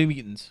based on the New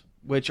Mutants,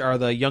 which are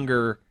the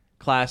younger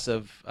class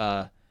of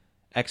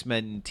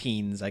X-Men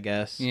teens, I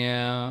guess.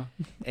 Yeah.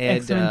 And,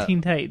 X-Men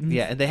Teen Titans.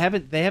 Yeah, and they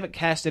haven't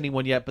cast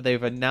anyone yet, but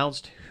they've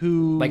announced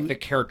who the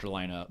character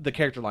lineup. The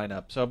character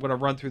lineup. So I'm going to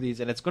run through these,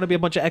 and it's going to be a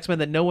bunch of X-Men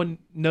that no one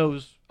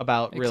knows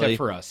about really,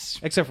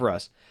 except for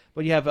us.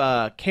 But you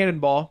have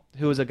Cannonball,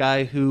 who is a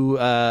guy who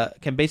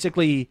can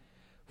basically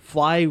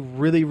fly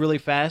really, really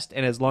fast,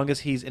 and as long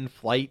as he's in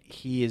flight,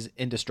 he is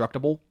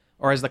indestructible.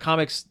 Or as the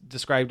comics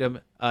described him,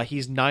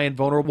 he's nigh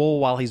invulnerable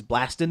while he's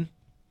blasting.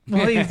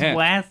 While he's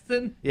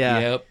blasting? Yeah.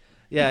 Yep.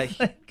 Yeah.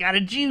 Got a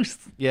juice.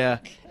 Yeah.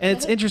 And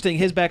it's interesting.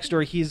 His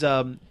backstory,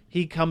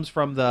 he comes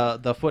from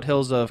the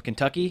foothills of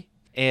Kentucky,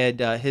 and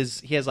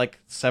he has like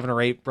 7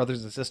 or 8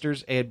 brothers and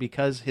sisters, and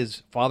because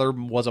his father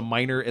was a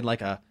miner in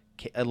like a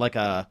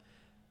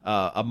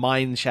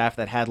mine shaft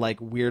that had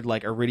like weird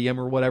like iridium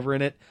or whatever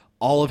in it,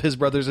 all of his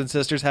brothers and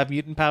sisters have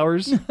mutant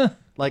powers.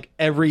 Like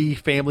every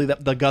family,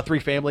 the Guthrie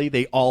family,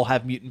 they all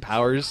have mutant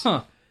powers.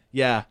 Huh.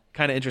 Yeah,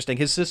 kind of interesting.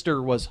 His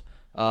sister was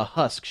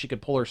Husk. She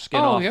could pull her skin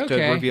off to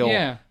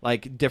reveal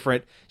like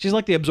different. She's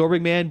like the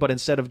Absorbing Man, but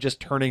instead of just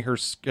turning her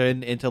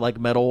skin into like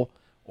metal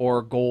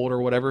or gold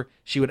or whatever,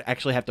 she would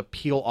actually have to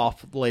peel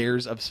off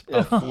layers of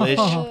flesh,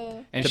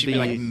 and she'd be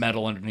like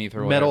metal underneath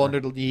or whatever. Metal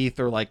underneath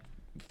or like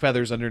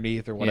feathers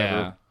underneath or whatever.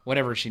 Yeah,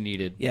 whatever she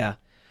needed. Yeah.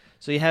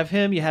 So you have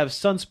him. You have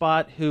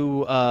Sunspot,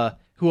 who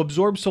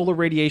absorbs solar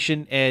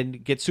radiation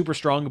and gets super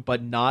strong,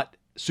 but not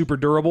super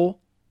durable.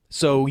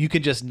 So you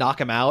can just knock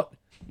him out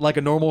like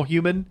a normal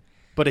human.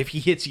 But if he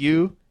hits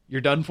you,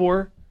 you're done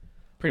for.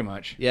 Pretty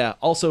much. Yeah.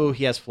 Also,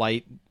 he has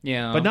flight.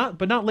 Yeah. But not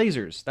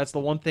lasers. That's the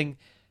one thing.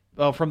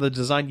 From the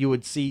design, you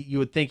would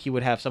think he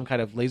would have some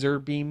kind of laser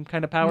beam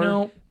kind of power.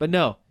 No. But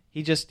no.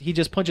 He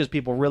just punches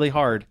people really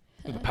hard.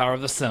 With the power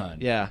of the sun.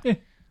 Yeah.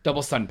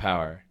 Double sun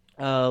power.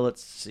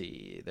 Let's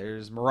see.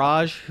 There's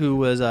Mirage, who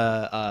was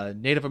a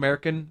Native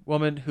American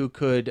woman who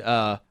could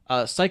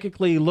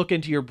psychically look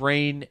into your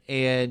brain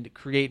and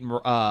create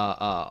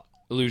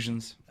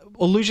illusions.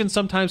 Illusions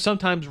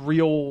sometimes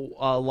real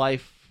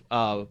life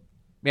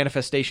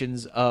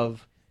manifestations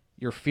of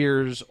your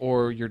fears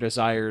or your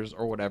desires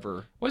or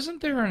whatever.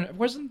 Wasn't there an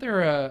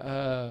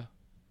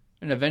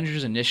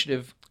Avengers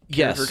Initiative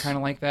character kind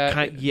of like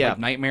that? Yeah. Like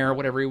Nightmare or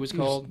whatever he was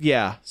called?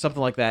 Yeah,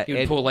 something like that. He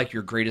would pull like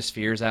your greatest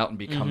fears out and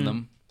become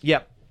them.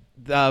 Yep.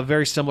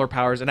 Very similar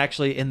powers. And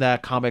actually in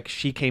that comic,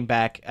 she came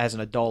back as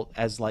an adult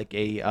as like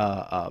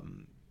a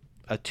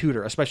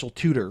tutor, a special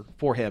tutor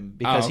for him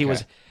because he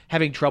was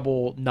having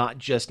trouble not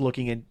just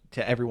looking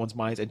into everyone's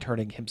minds and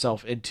turning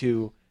himself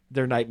into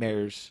their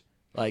nightmares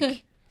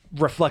like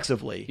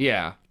reflexively.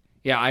 Yeah.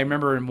 Yeah, I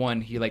remember in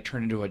one he like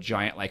turned into a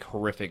giant, like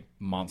horrific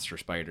monster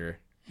spider.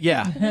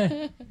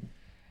 Yeah.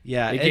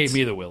 Yeah. It gave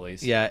me the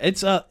willies. Yeah,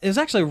 it's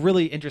actually a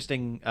really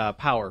interesting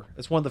power.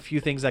 It's one of the few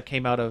things that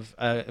came out of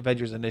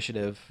Avengers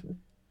Initiative.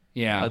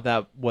 Yeah.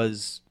 That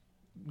was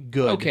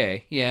good.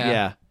 Okay.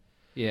 Yeah.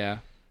 Yeah.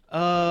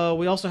 Yeah.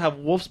 We also have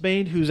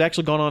Wolfsbane, who's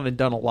actually gone on and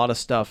done a lot of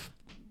stuff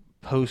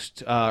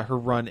post her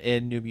run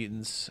in New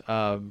Mutants.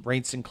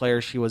 Rain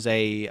Sinclair, she was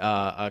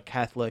a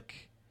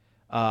Catholic,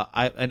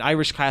 an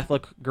Irish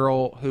Catholic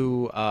girl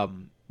who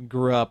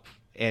grew up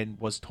and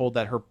was told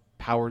that her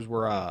powers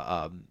were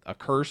a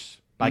curse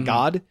by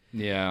God.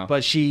 Yeah.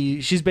 But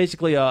she's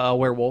basically a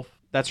werewolf.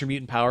 That's her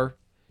mutant power.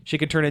 She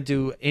can turn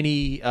into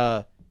any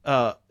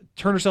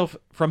turn herself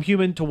from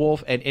human to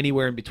wolf and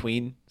anywhere in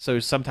between. So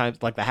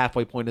sometimes like the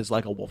halfway point is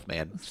like a wolf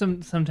man.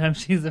 Sometimes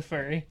she's a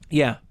furry.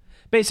 Yeah,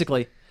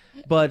 basically.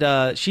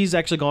 But she's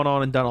actually gone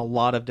on and done a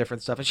lot of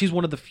different stuff. And she's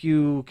one of the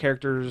few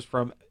characters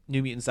from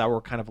New Mutants that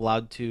were kind of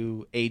allowed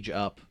to age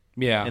up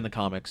in the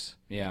comics.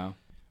 Yeah.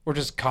 Or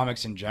just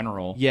comics in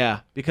general.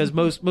 Yeah, because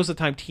most of the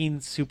time teen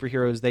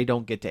superheroes, they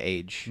don't get to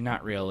age.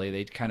 Not really.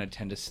 They kind of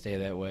tend to stay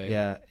that way.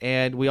 Yeah,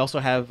 and we also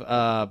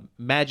have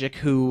Magic,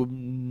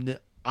 who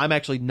I'm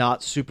actually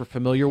not super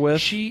familiar with.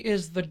 She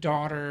is the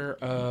daughter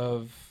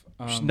of...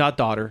 She's not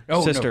daughter,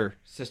 sister. No.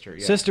 Sister,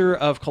 yeah. Sister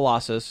of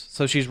Colossus,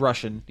 so she's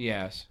Russian.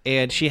 Yes.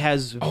 And she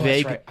has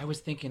vague... That's right. I was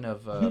thinking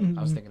of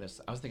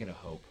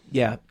Hope.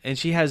 Yeah, and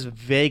she has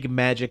vague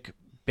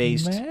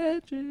magic-based...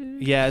 Magic.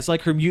 Yeah, it's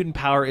like her mutant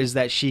power is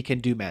that she can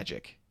do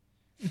magic.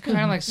 Kind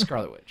of like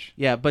Scarlet Witch.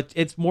 Yeah, but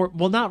it's more...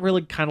 Well, not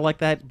really kind of like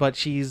that, but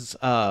she's...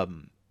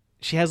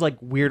 she has like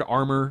weird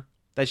armor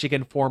that she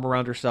can form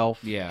around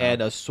herself. Yeah.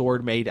 And a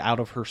sword made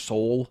out of her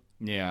soul.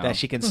 Yeah. That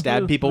she can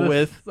stab people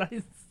with.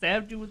 I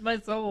stabbed you with my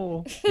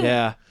soul.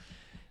 Yeah.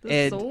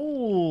 The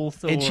soul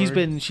sword.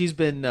 And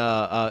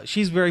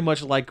she's very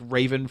much like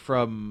Raven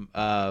from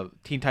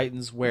Teen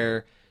Titans,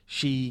 where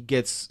she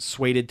gets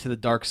swayed to the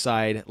dark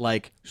side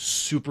like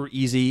super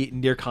easy,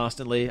 near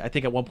constantly. I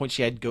think at one point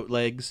she had goat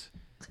legs.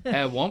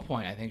 At one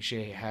point, I think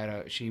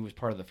she was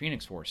part of the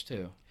Phoenix Force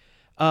too.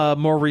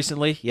 More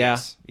recently, yeah.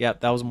 Yes. Yeah,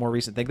 that was a more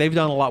recent thing. They've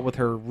done a lot with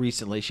her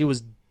recently. She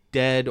was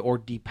dead or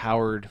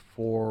depowered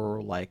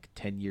for like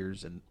 10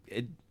 years, and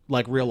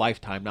like real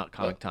lifetime, not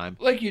comic time.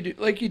 Like you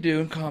do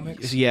in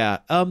comics. Yeah.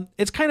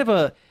 It's kind of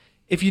a,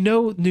 if you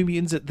know New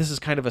Mutants, this is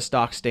kind of a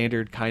stock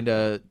standard kind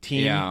of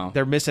team. Yeah.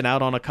 They're missing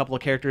out on a couple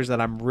of characters that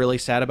I'm really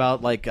sad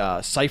about, like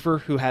Cypher,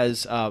 who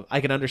has,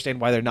 I can understand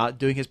why they're not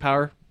doing his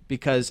power,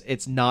 because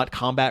it's not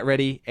combat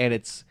ready, and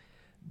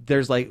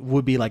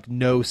would be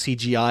no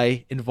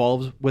CGI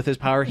involved with his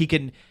power. He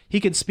can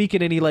speak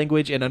in any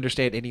language and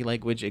understand any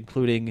language,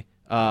 including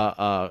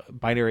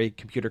binary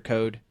computer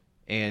code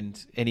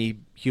and any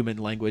human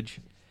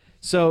language.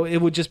 So it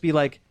would just be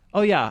like,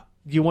 oh yeah,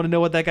 you want to know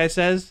what that guy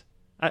says?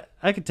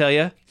 I can tell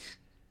you.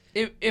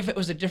 If it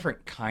was a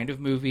different kind of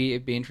movie,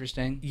 it'd be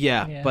interesting.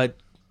 Yeah.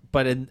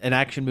 but in an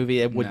action movie,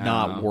 it would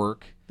not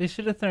work. They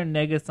should have thrown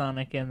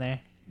Negasonic in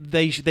there.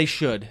 They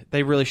should.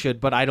 They really should.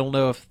 But I don't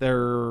know if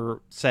they're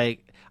saying.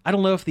 I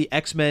don't know if the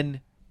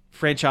X-Men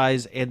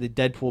franchise and the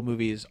Deadpool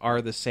movies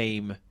are the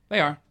same.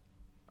 They are.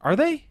 Are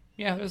they?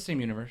 Yeah, they're the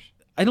same universe.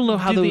 I don't know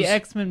how Do those... the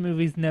X-Men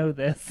movies know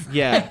this?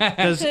 Yeah.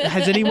 Has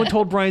anyone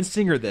told Bryan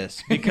Singer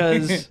this?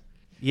 Because,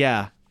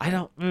 yeah, I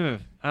don't know.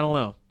 I don't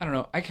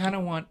know.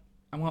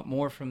 I want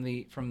more from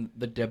the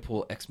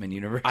Deadpool X-Men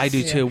universe. I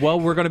do too. Well,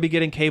 we're going to be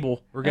getting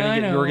Cable. We're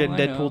getting I know.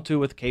 Deadpool 2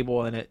 with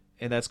Cable in it,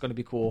 and that's going to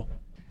be cool.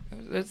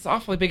 It's an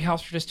awfully big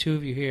house for just two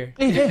of you here.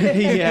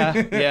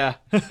 yeah.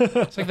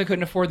 It's like they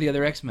couldn't afford the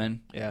other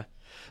X-Men. Yeah.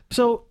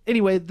 So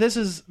anyway, this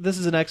is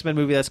an X-Men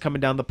movie that's coming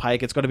down the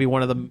pike. It's going to be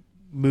one of the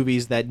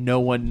movies that no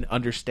one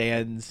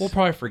understands. We'll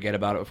probably forget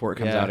about it before it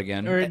comes out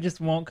again. Or it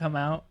just won't come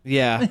out.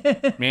 Yeah.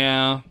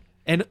 Yeah.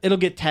 And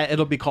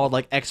it'll be called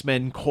like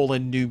X-Men :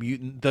 New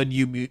Mutant, the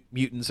New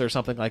Mutants or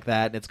something like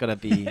that. And it's going to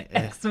be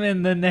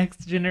X-Men: The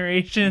Next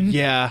Generation.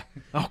 Yeah.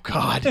 Oh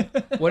God.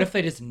 What if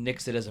they just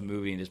nix it as a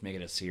movie and just make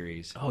it a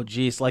series? Oh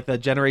geez, like the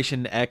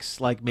Generation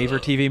X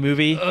made-for-TV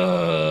movie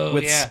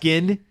with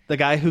Skin, the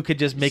guy who could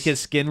just make his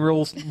skin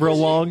real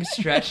long.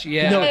 Stretch,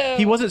 yeah. No,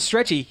 he wasn't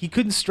stretchy. He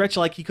couldn't stretch,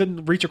 like he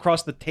couldn't reach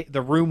across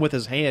the room with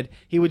his hand.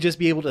 He would just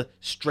be able to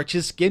stretch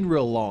his skin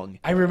real long.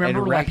 I remember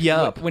and wrap you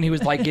up when he was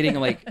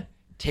getting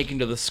taken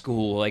to the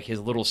school. Like his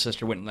little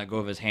sister wouldn't let go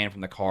of his hand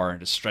from the car and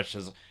just stretched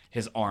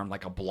his arm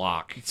like a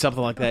block.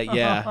 Something like that.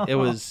 Yeah, it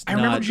was. I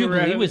remember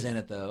Jubilee was in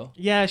it though.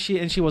 Yeah,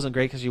 she wasn't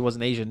great because she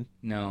wasn't Asian.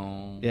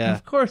 No. Yeah.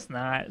 Of course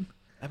not.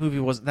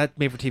 That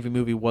made-for-TV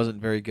movie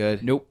wasn't very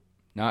good. Nope,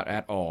 not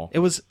at all. It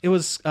was.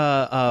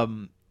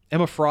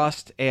 Emma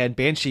Frost and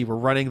Banshee were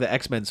running the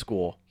X-Men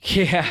school.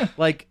 Yeah.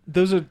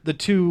 Those are the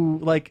two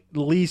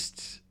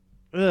least.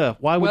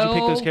 Why would you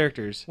pick those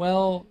characters?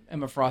 Well,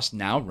 Emma Frost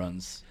now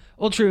runs.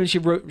 Well, true, and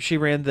she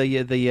ran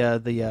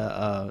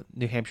the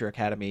New Hampshire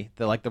Academy,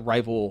 the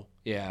rival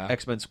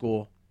X-Men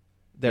school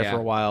there for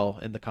a while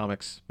in the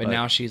comics. But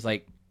now she's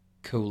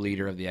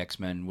co-leader of the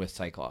X-Men with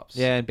Cyclops.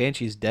 Yeah, and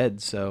Banshee's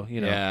dead, so what are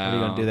you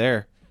gonna do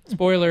there?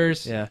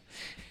 Spoilers. Yeah.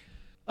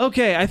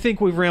 Okay, I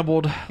think we've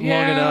rambled long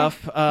Yeah,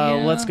 enough.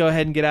 yeah. Let's go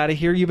ahead and get out of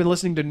here. You've been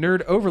listening to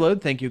Nerd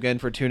Overload. Thank you again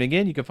for tuning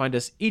in. You can find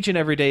us each and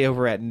every day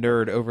over at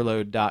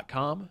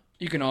nerdoverload.com.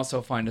 You can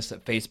also find us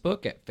at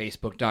Facebook at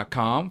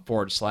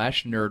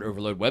facebook.com/Nerd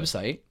Overload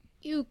website.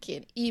 You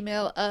can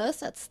email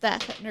us at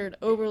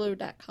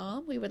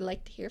staff@nerdoverload.com. We would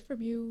like to hear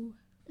from you.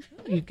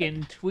 You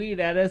can tweet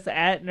at us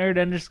at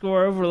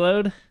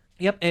nerd_overload.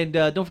 Yep, and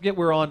don't forget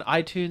we're on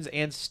iTunes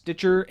and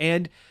Stitcher,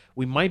 and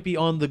we might be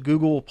on the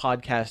Google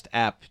Podcast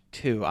app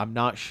too. I'm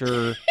not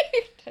sure.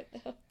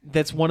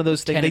 That's one of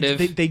those things.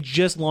 Tentative. They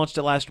just launched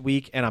it last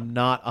week, and I'm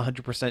not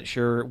 100%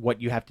 sure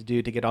what you have to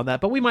do to get on that,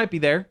 but we might be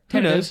there.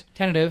 Who knows?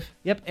 Tentative.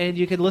 Yep, and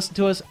you can listen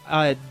to us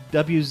at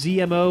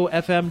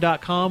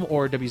WZMOFM.com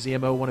or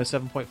WZMO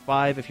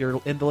 107.5 if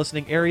you're in the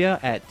listening area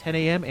at 10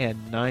 a.m.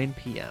 and 9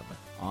 p.m.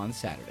 On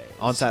Saturdays.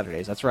 On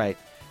Saturdays, that's right.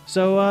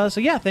 So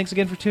yeah, thanks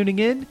again for tuning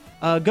in.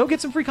 Go get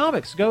some free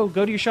comics. Go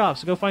to your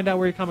shops. Go find out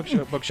where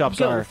your book shops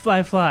Go are.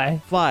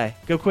 fly.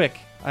 Go quick.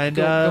 And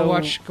Go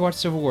watch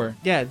Civil War.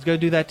 Yeah, go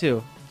do that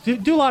too.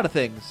 Do a lot of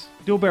things.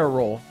 Do a barrel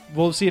roll.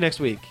 We'll see you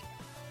next week.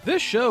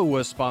 This show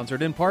was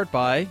sponsored in part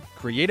by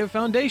Creative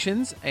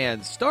Foundations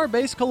and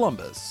Starbase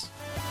Columbus.